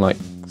breaker in like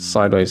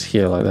sideways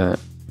here like that?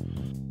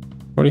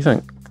 What do you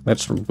think?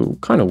 That's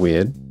kind of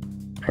weird.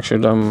 I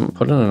should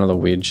put in another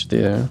wedge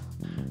there.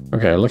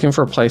 Okay, looking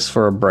for a place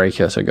for a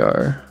breaker to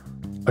go.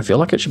 I feel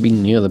like it should be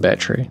near the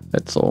battery,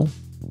 that's all.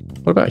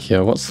 What about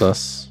here? What's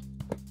this?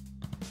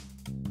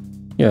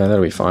 Yeah,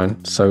 that'll be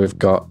fine. So we've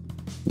got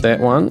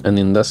that one, and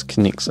then this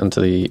connects into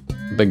the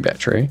big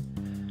battery.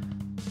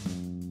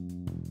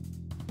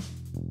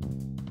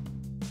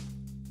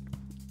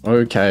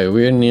 Okay,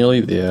 we're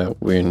nearly there.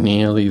 We're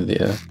nearly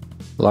there.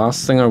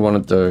 Last thing I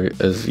want to do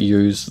is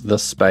use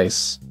this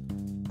space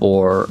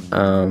for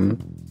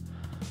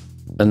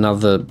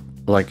another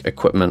like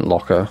equipment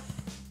locker.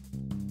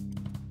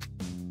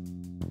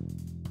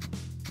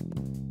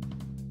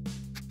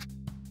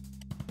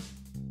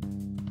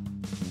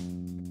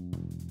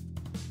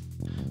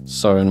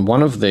 So in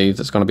one of these,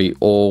 it's going to be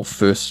all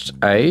first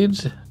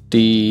aid,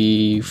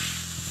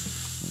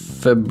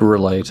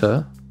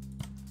 defibrillator.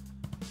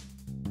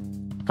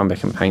 Come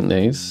back and paint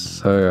these.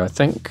 So I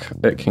think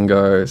it can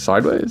go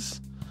sideways.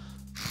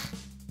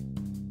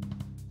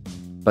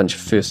 Bunch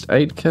of first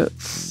aid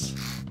kits.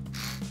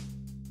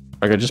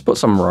 I could just put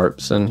some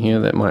ropes in here,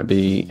 that might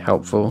be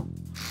helpful.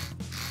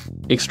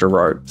 Extra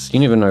ropes.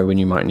 You never know when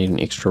you might need an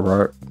extra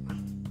rope.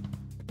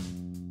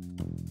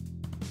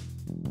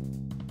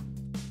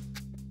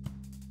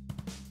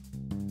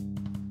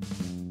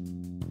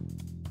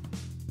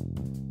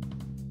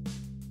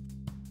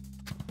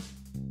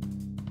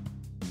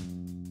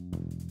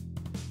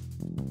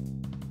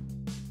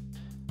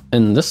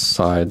 In this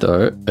side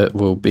though, it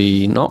will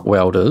be not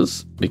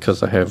welders,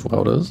 because I have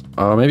welders.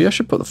 Maybe I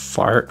should put the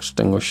fire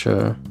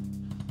extinguisher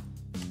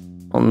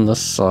on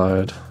this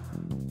side.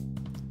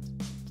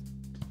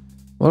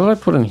 What did I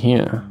put in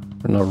here?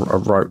 A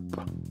rope.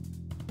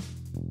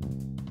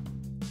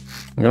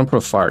 I'm gonna put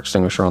a fire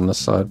extinguisher on this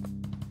side.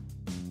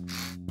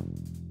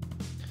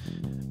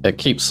 It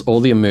keeps all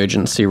the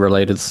emergency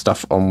related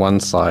stuff on one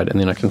side, and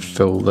then I can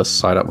fill this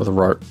side up with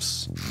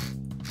ropes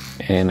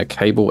and a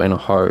cable and a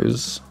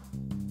hose.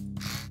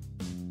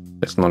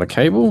 That's not a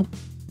cable.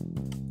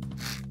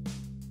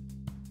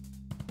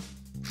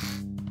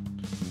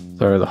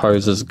 So the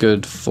hose is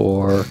good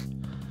for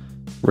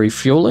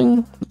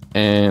refueling,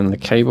 and the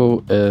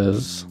cable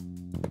is,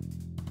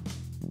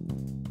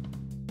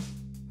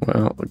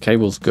 well, the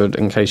cable's good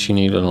in case you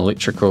need an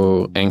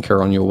electrical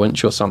anchor on your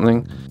winch or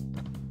something.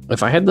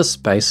 If I had the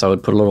space, I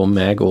would put a little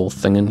maggle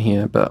thing in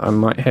here, but I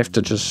might have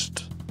to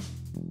just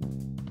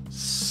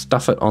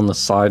stuff it on the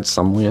side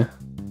somewhere.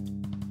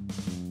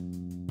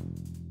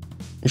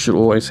 You should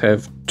always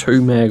have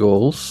 2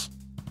 maggles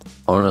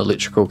on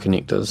electrical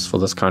connectors for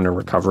this kind of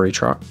recovery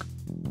truck.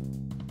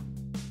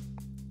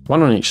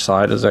 1 on each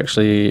side is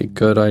actually a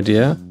good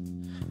idea.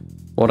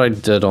 What I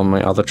did on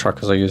my other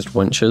truck is I used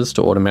winches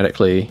to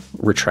automatically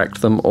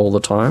retract them all the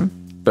time,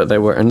 but they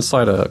were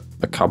inside a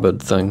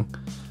cupboard thing.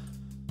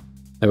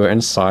 They were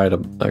inside a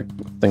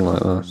thing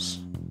like this.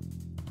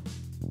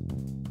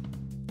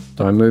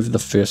 So I moved the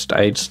first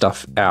aid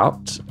stuff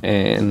out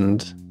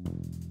and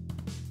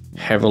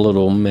have a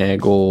little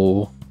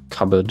maggle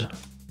cupboard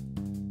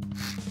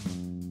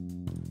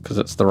because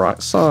it's the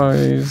right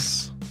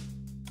size.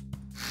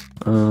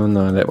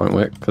 No, that won't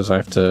work because I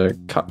have to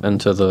cut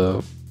into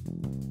the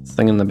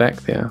thing in the back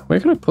there. Where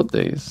can I put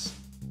these?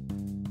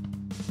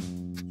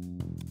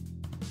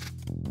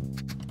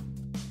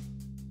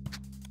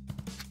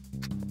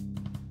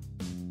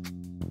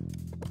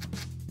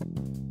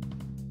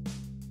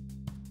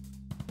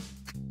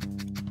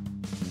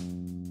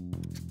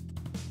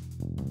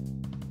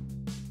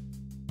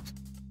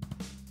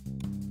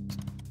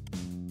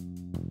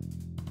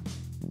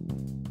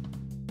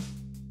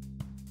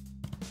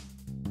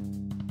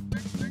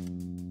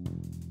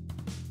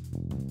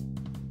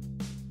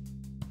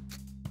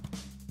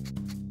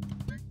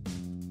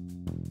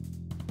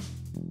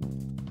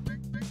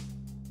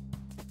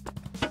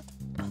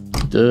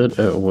 Did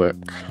it work?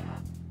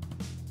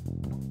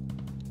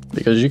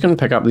 Because you can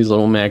pick up these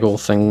little maggle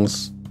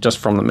things just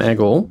from the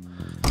maggle.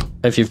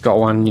 If you've got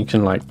one, you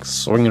can like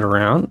swing it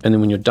around, and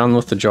then when you're done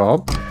with the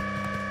job,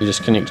 you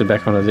just connect it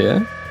back onto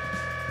there.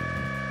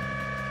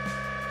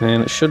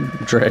 And it should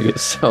drag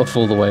itself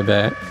all the way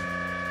back.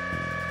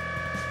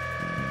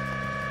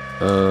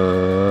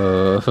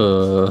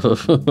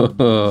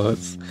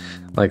 It's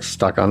like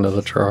stuck under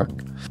the truck.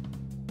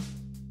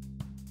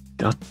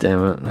 God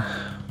damn it.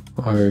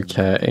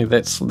 Okay,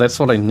 that's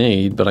what I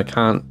need, but I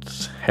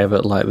can't have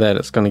it like that.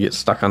 It's going to get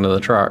stuck under the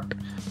truck.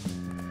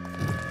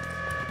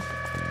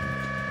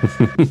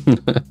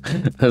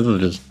 This is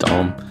just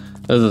dumb.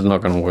 This is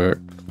not going to work.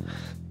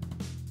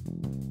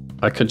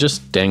 I could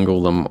just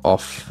dangle them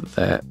off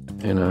that,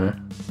 you know.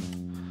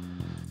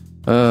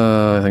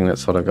 I think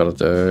that's what I've got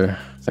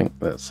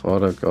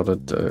to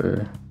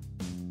do.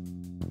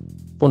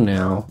 For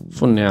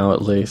now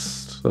at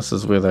least. This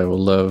is where they will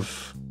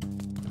live.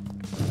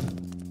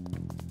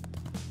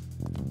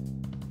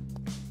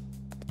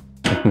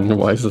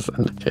 Why is this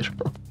indicator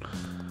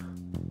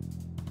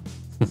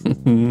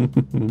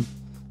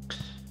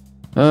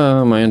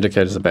on? My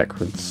indicators are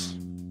backwards.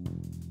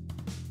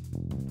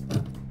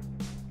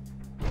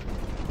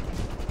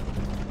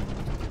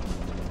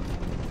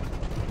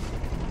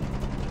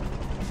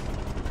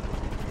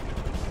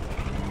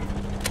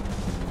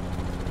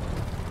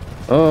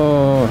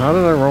 Oh, how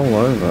did I roll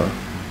over?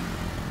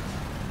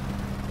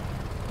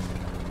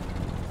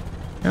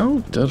 How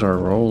did I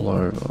roll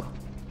over?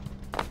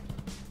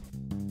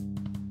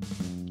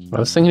 I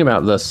was thinking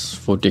about this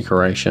for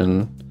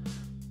decoration,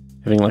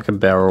 having like a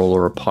barrel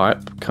or a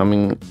pipe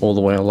coming all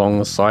the way along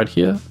the side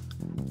here.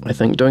 I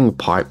think doing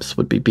pipes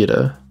would be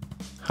better.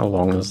 How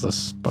long is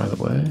this, by the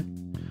way?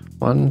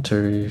 1,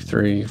 2,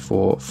 3,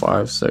 4,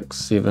 5, 6,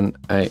 7,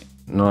 8,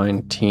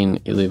 9, 10,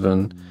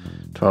 11,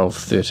 12,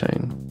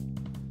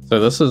 13. So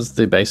this is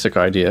the basic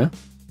idea.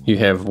 You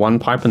have one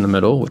pipe in the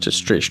middle, which is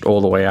stretched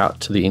all the way out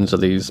to the ends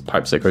of these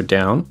pipes that go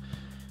down.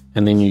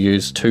 And then you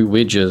use 2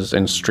 wedges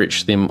and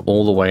stretch them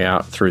all the way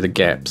out through the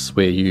gaps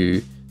where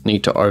you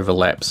need to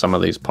overlap some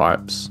of these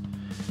pipes.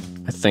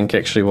 I think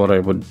actually what I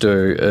would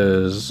do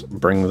is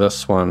bring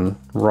this one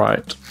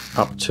right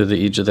up to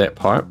the edge of that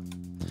pipe.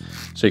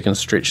 So you can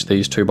stretch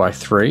these 2 by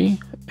 3,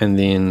 and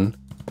then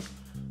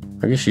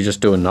I guess you just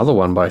do another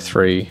 1 by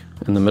 3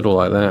 in the middle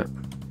like that.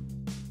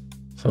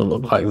 So it'll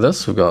look like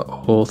this. We've got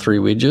all 3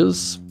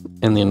 wedges,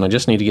 and then I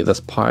just need to get this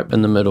pipe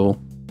in the middle,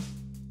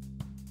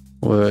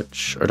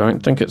 which I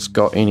don't think it's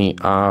got any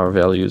R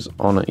values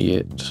on it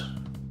yet.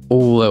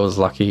 Oh, that was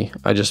lucky.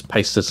 I just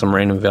pasted some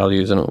random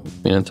values and it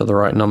went into the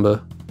right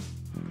number.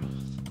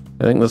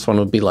 I think this one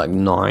would be like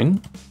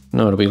 9.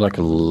 No, it'll be like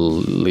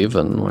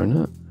 11, won't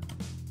it?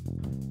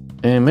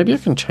 And maybe I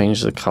can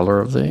change the color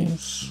of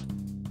these.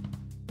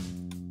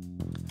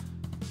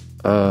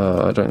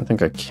 I don't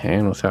think I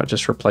can without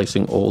just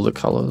replacing all the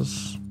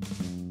colors.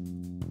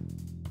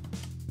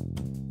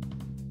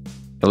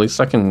 At least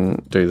I can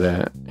do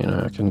that, you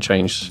know, I can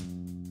change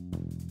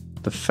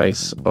the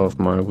face of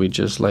my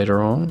wedges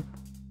later on.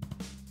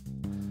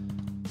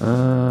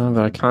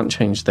 But I can't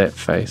change that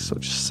face,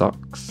 which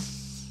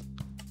sucks.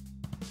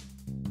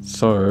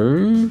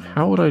 So,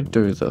 how would I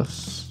do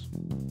this?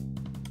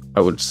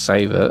 I would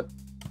save it,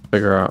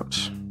 figure out...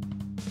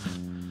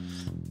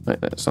 Wait,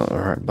 that's not the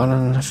right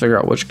button. Figure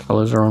out which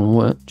colors are on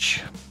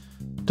which.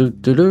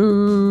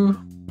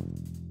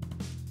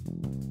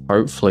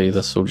 Hopefully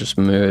this will just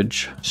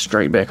merge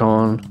straight back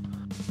on.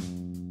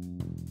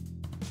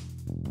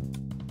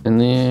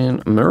 And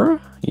then mirror.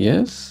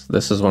 Yes,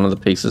 this is one of the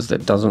pieces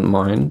that doesn't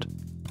mind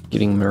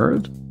getting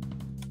mirrored.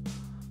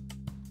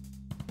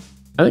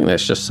 I think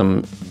that's just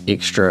some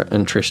extra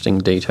interesting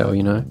detail,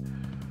 you know.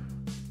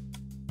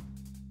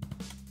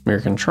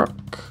 American truck.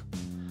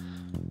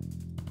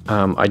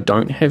 I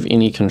don't have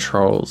any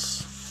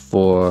controls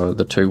for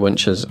the 2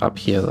 winches up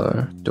here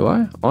though, do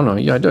I? Oh no,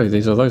 yeah I do,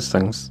 these are those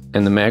things.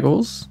 And the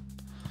maggles.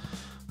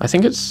 I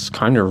think it's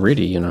kind of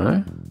ready, you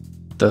know.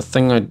 The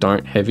thing I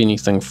don't have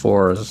anything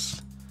for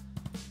is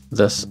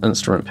this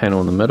instrument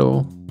panel in the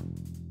middle.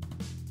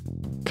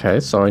 Okay,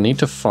 so I need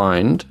to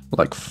find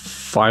like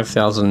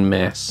 5,000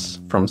 mass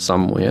from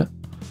somewhere.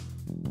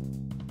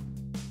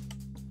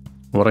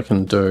 What I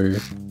can do,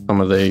 some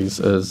of these,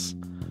 is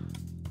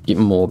get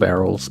more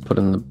barrels put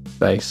in the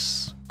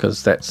base,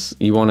 because that's,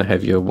 you want to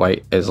have your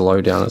weight as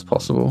low down as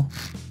possible.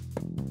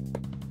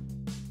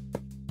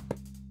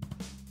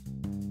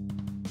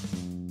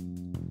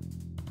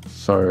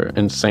 So,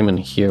 and same in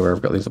here where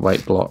I've got these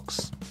weight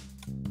blocks.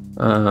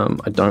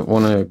 I don't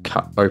want to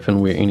cut open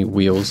where any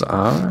wheels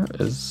are,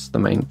 is the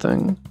main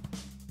thing.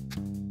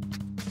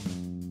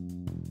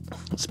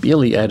 It's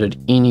barely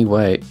added any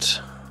weight.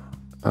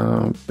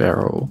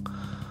 Barrel.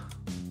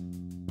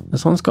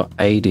 This one's got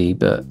 80,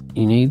 but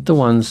you need the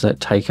ones that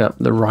take up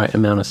the right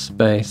amount of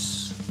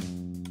space.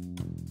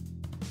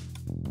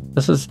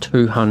 This is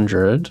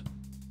 200.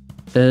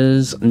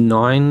 Is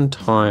 9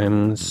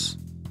 times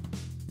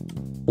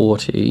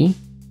 40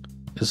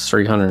 is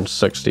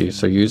 360.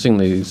 So using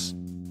these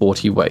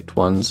 40 weight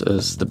ones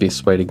is the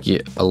best way to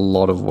get a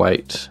lot of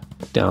weight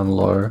down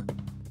low.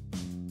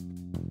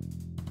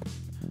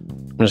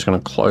 I'm just going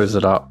to close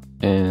it up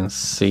and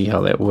see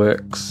how that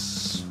works.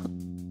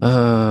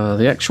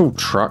 The actual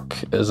truck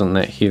isn't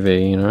that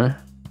heavy, you know.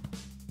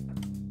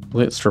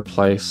 Let's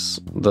replace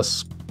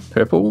this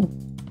purple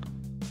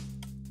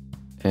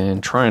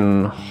and try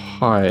and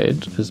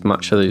hide as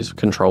much of these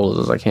controllers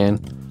as I can.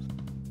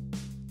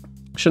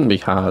 Shouldn't be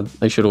hard,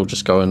 they should all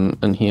just go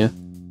in here.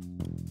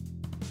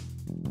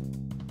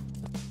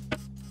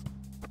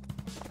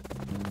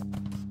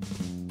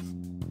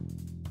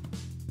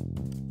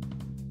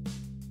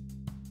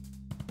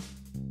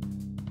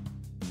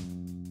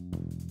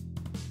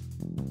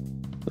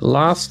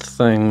 Last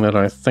thing that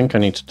I think I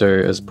need to do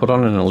is put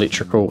on an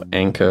electrical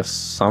anchor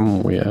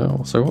somewhere.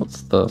 So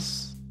what's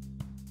this?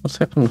 What's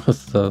happened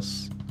with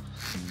this?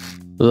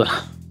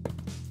 Ugh.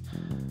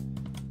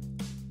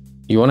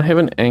 You want to have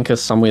an anchor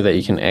somewhere that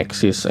you can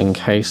access in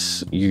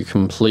case you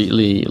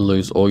completely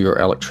lose all your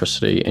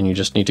electricity and you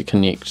just need to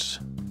connect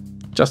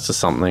just to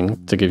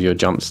something to give you a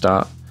jump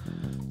start.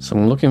 So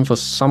I'm looking for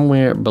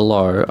somewhere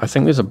below. I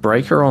think there's a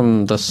breaker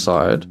on this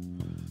side.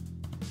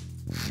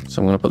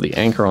 So I'm going to put the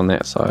anchor on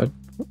that side.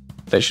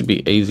 That should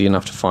be easy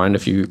enough to find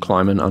if you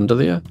climb in under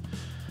there.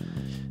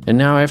 And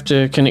now I have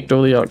to connect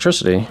all the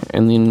electricity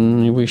and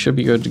then we should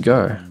be good to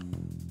go.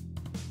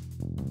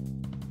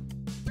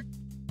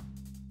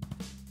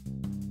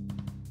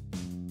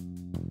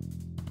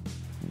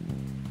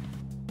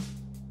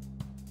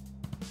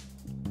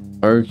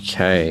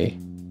 Okay.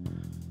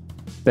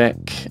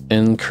 Back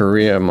in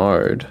career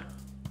mode.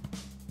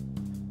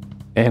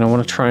 And I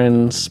want to try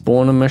and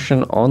spawn a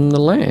mission on the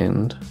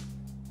land.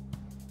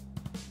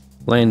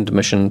 Land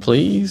mission,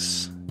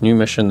 please. New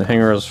mission, the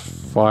hangar is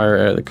fire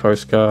at the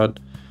Coast Guard.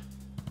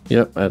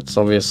 Yep, it's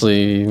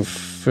obviously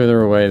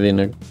further away than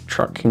a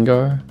truck can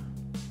go.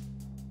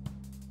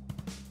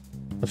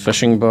 The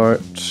fishing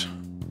boat.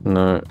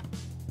 No.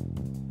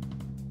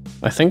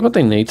 I think what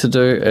they need to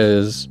do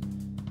is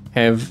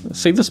have...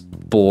 See this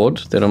board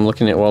that I'm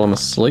looking at while I'm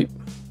asleep?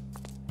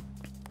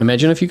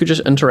 Imagine if you could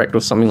just interact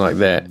with something like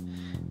that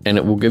and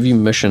it will give you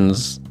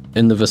missions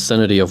in the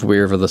vicinity of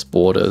wherever this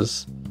board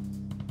is.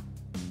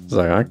 It's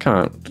like, I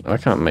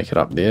can't make it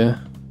up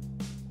there.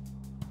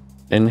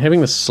 And having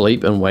to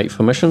sleep and wait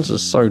for missions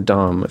is so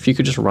dumb. If you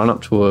could just run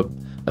up to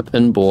a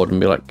pin board and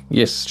be like,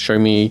 yes, show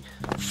me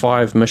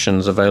 5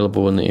 missions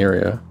available in the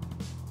area.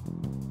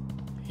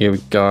 Here we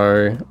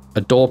go.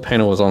 A door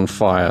panel is on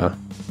fire.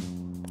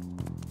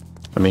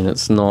 I mean,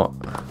 it's not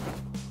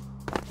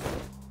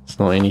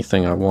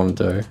anything I want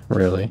to do,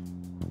 really.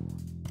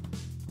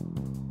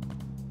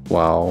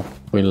 Wow,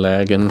 we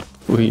lagging.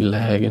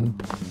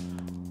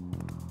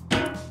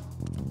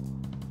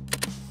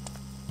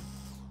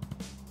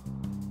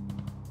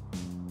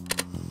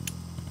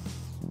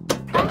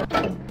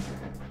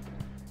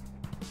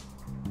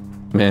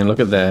 Man, look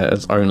at that.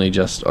 It's only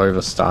just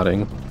over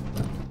starting.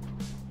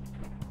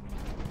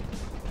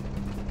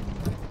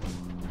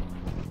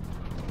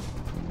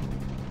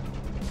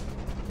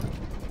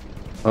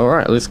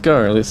 Alright, let's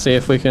go. Let's see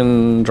if we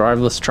can drive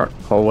this truck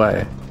the whole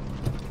way.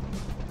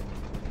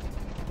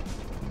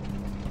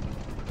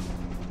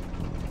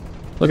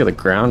 Look at the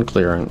ground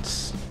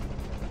clearance.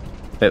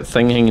 That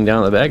thing hanging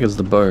down at the back is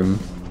the boom.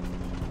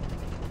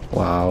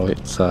 Wow,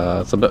 it's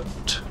a bit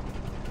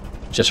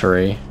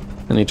jittery.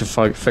 I need to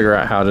figure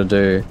out how to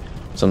do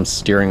some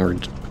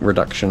steering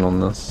reduction on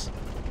this.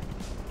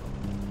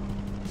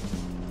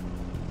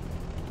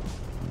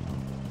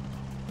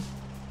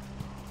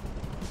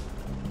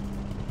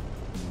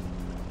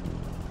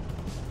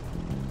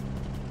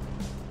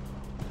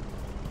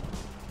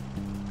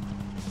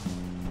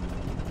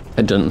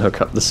 I didn't hook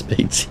up the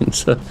speed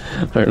sensor.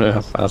 I don't know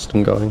how fast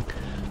I'm going.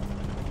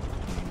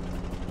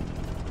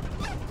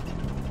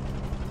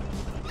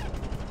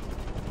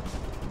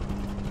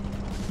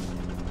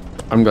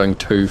 I'm going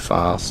too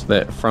fast.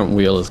 That front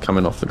wheel is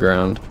coming off the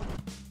ground.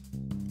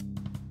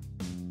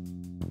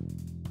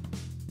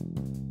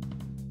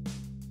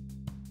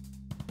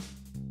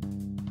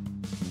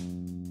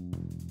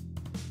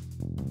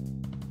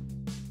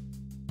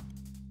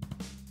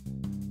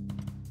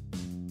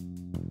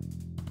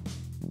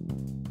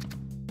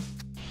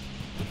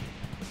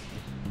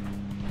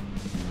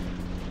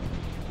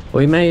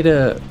 We made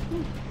it,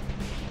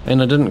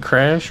 and it didn't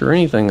crash or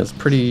anything. It's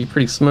pretty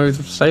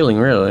smooth sailing,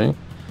 really.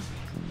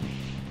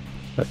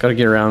 I've got to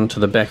get around to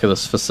the back of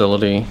this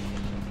facility.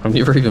 I've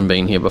never even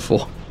been here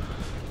before.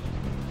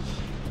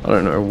 I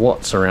don't know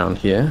what's around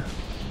here.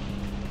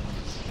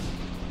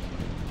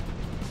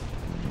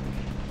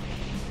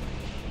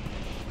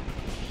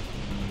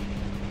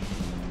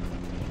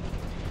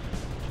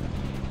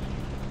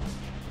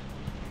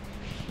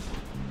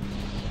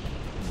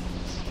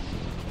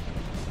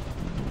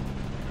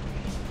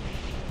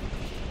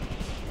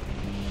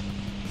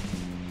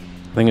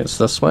 I think it's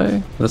this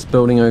way. This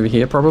building over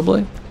here,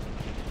 probably.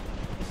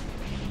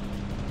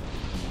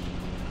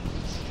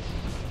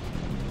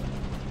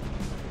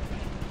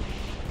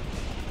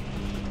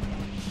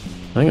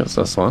 I think it's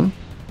this one.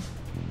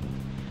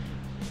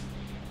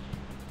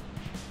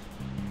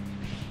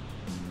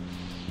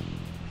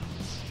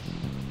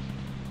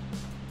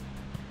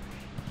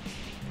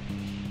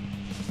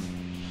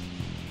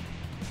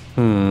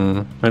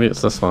 Maybe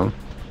it's this one.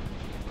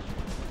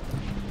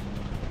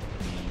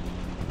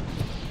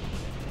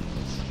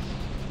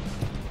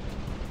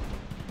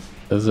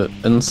 Is it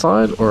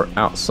inside or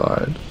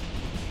outside?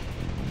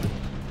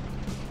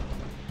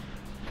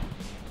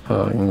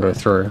 Oh, I can go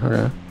through,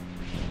 okay.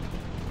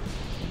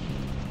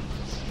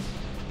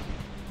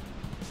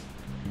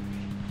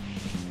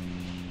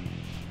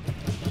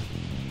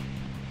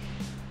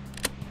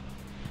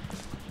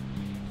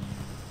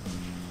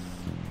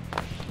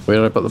 Where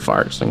did I put the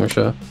fire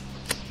extinguisher?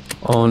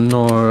 Oh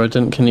no, I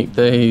didn't connect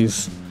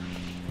these.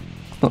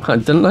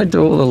 Didn't I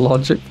do all the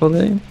logic for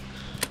them?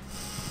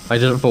 I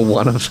did it for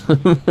one of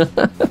them.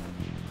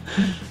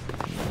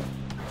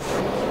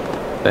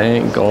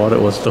 Thank God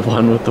it was the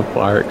one with the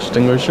fire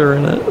extinguisher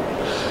in it.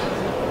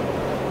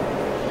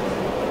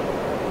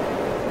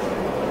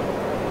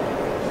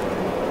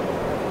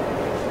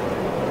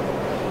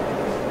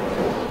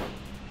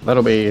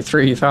 That'll be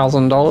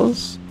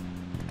 $3,000.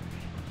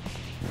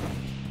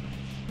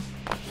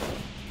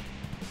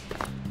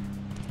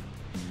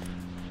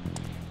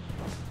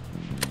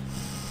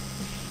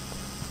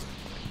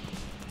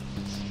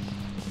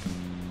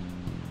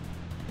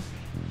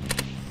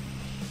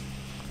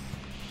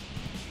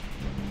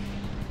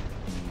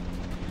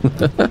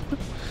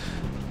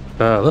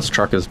 This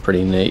truck is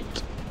pretty neat.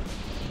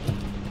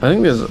 I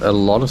think there's a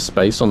lot of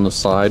space on the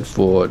side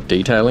for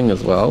detailing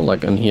as well,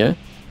 like in here.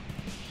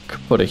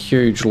 Could put a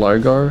huge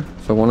logo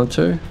if I wanted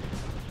to.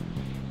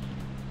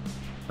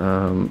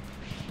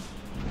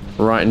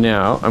 Right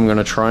now, I'm going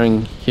to try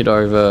and head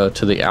over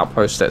to the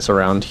outpost that's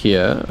around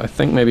here. I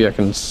think maybe I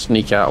can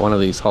sneak out one of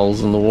these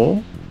holes in the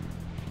wall.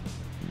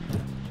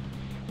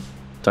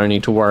 Don't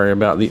need to worry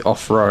about the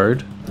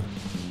off-road.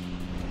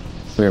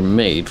 We're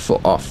made for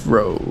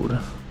off-road.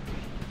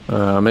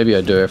 Maybe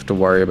I do have to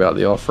worry about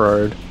the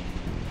off-road.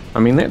 I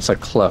mean, that's a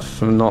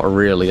cliff, not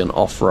really an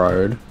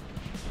off-road.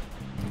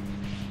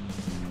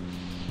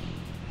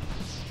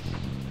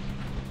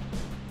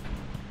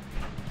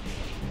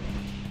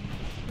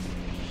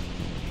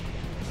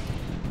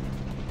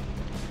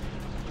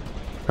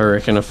 I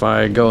reckon if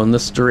I go in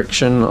this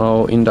direction,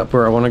 I'll end up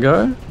where I want to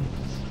go.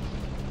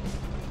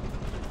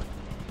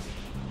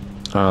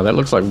 That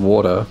looks like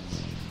water.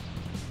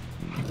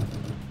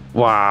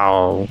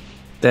 Wow,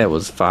 that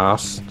was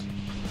fast.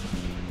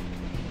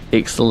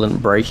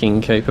 Excellent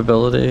braking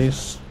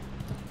capabilities.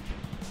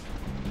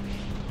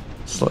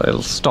 So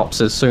it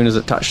stops as soon as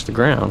it touched the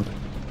ground.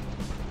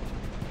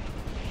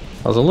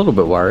 I was a little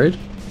bit worried.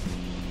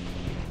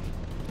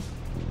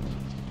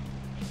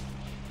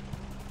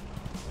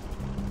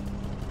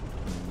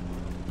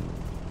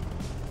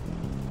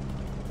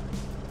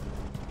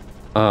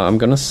 I'm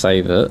gonna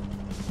save it,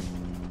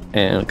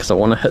 and because I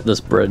want to hit this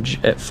bridge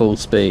at full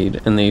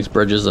speed, and these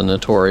bridges are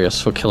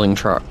notorious for killing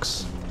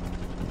trucks.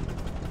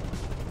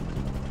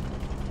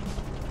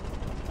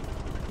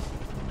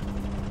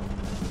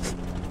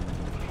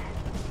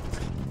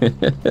 It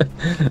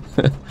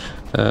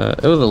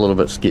was a little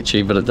bit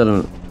sketchy, but it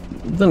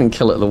didn't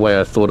kill it the way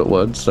I thought it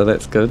would, so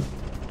that's good.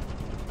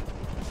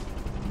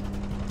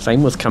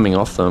 Same with coming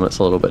off them, it's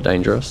a little bit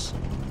dangerous.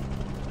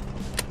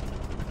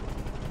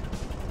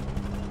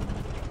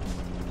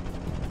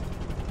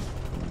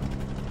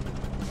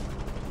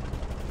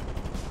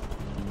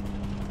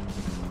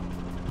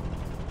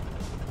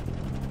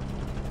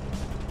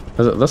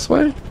 Is it this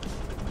way?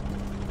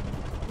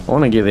 I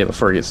want to get there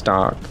before it gets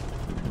dark.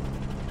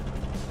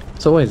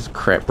 It's always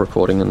crap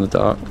recording in the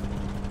dark.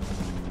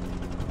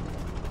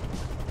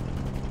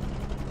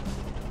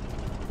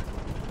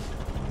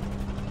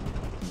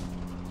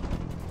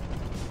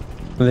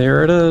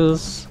 There it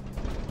is.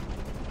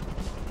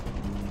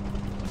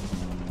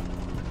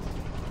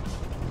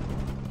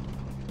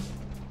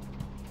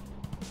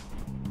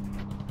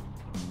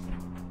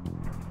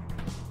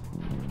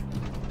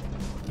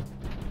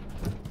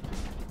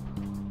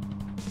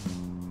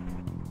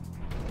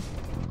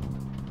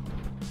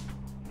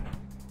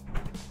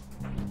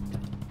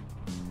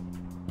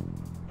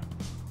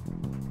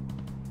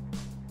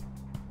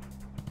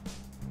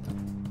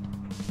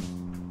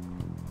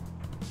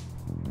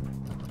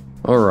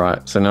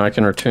 Alright, so now I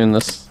can return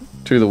this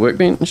to the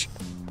workbench.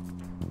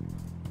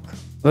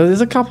 There's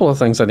a couple of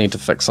things I need to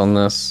fix on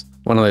this.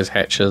 One of those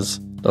hatches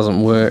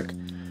doesn't work.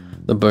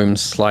 The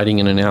boom's sliding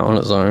in and out on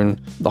its own.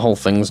 The whole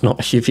thing's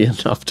not heavy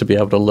enough to be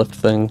able to lift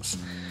things.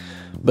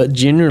 But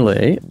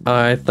generally,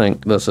 I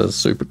think this is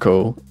super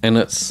cool. And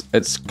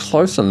it's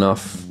close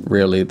enough,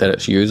 really, that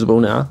it's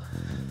usable now.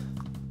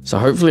 So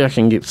hopefully I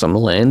can get some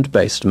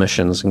land-based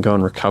missions and go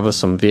and recover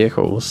some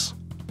vehicles.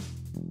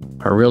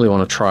 I really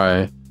want to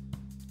try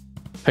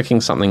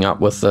picking something up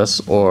with this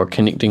or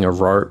connecting a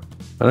rope.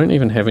 I don't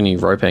even have any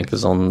rope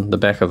anchors on the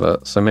back of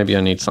it, so maybe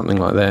I need something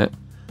like that.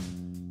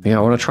 Yeah,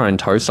 I want to try and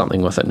tow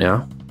something with it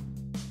now.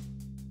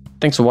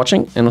 Thanks for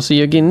watching, and I'll see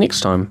you again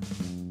next time.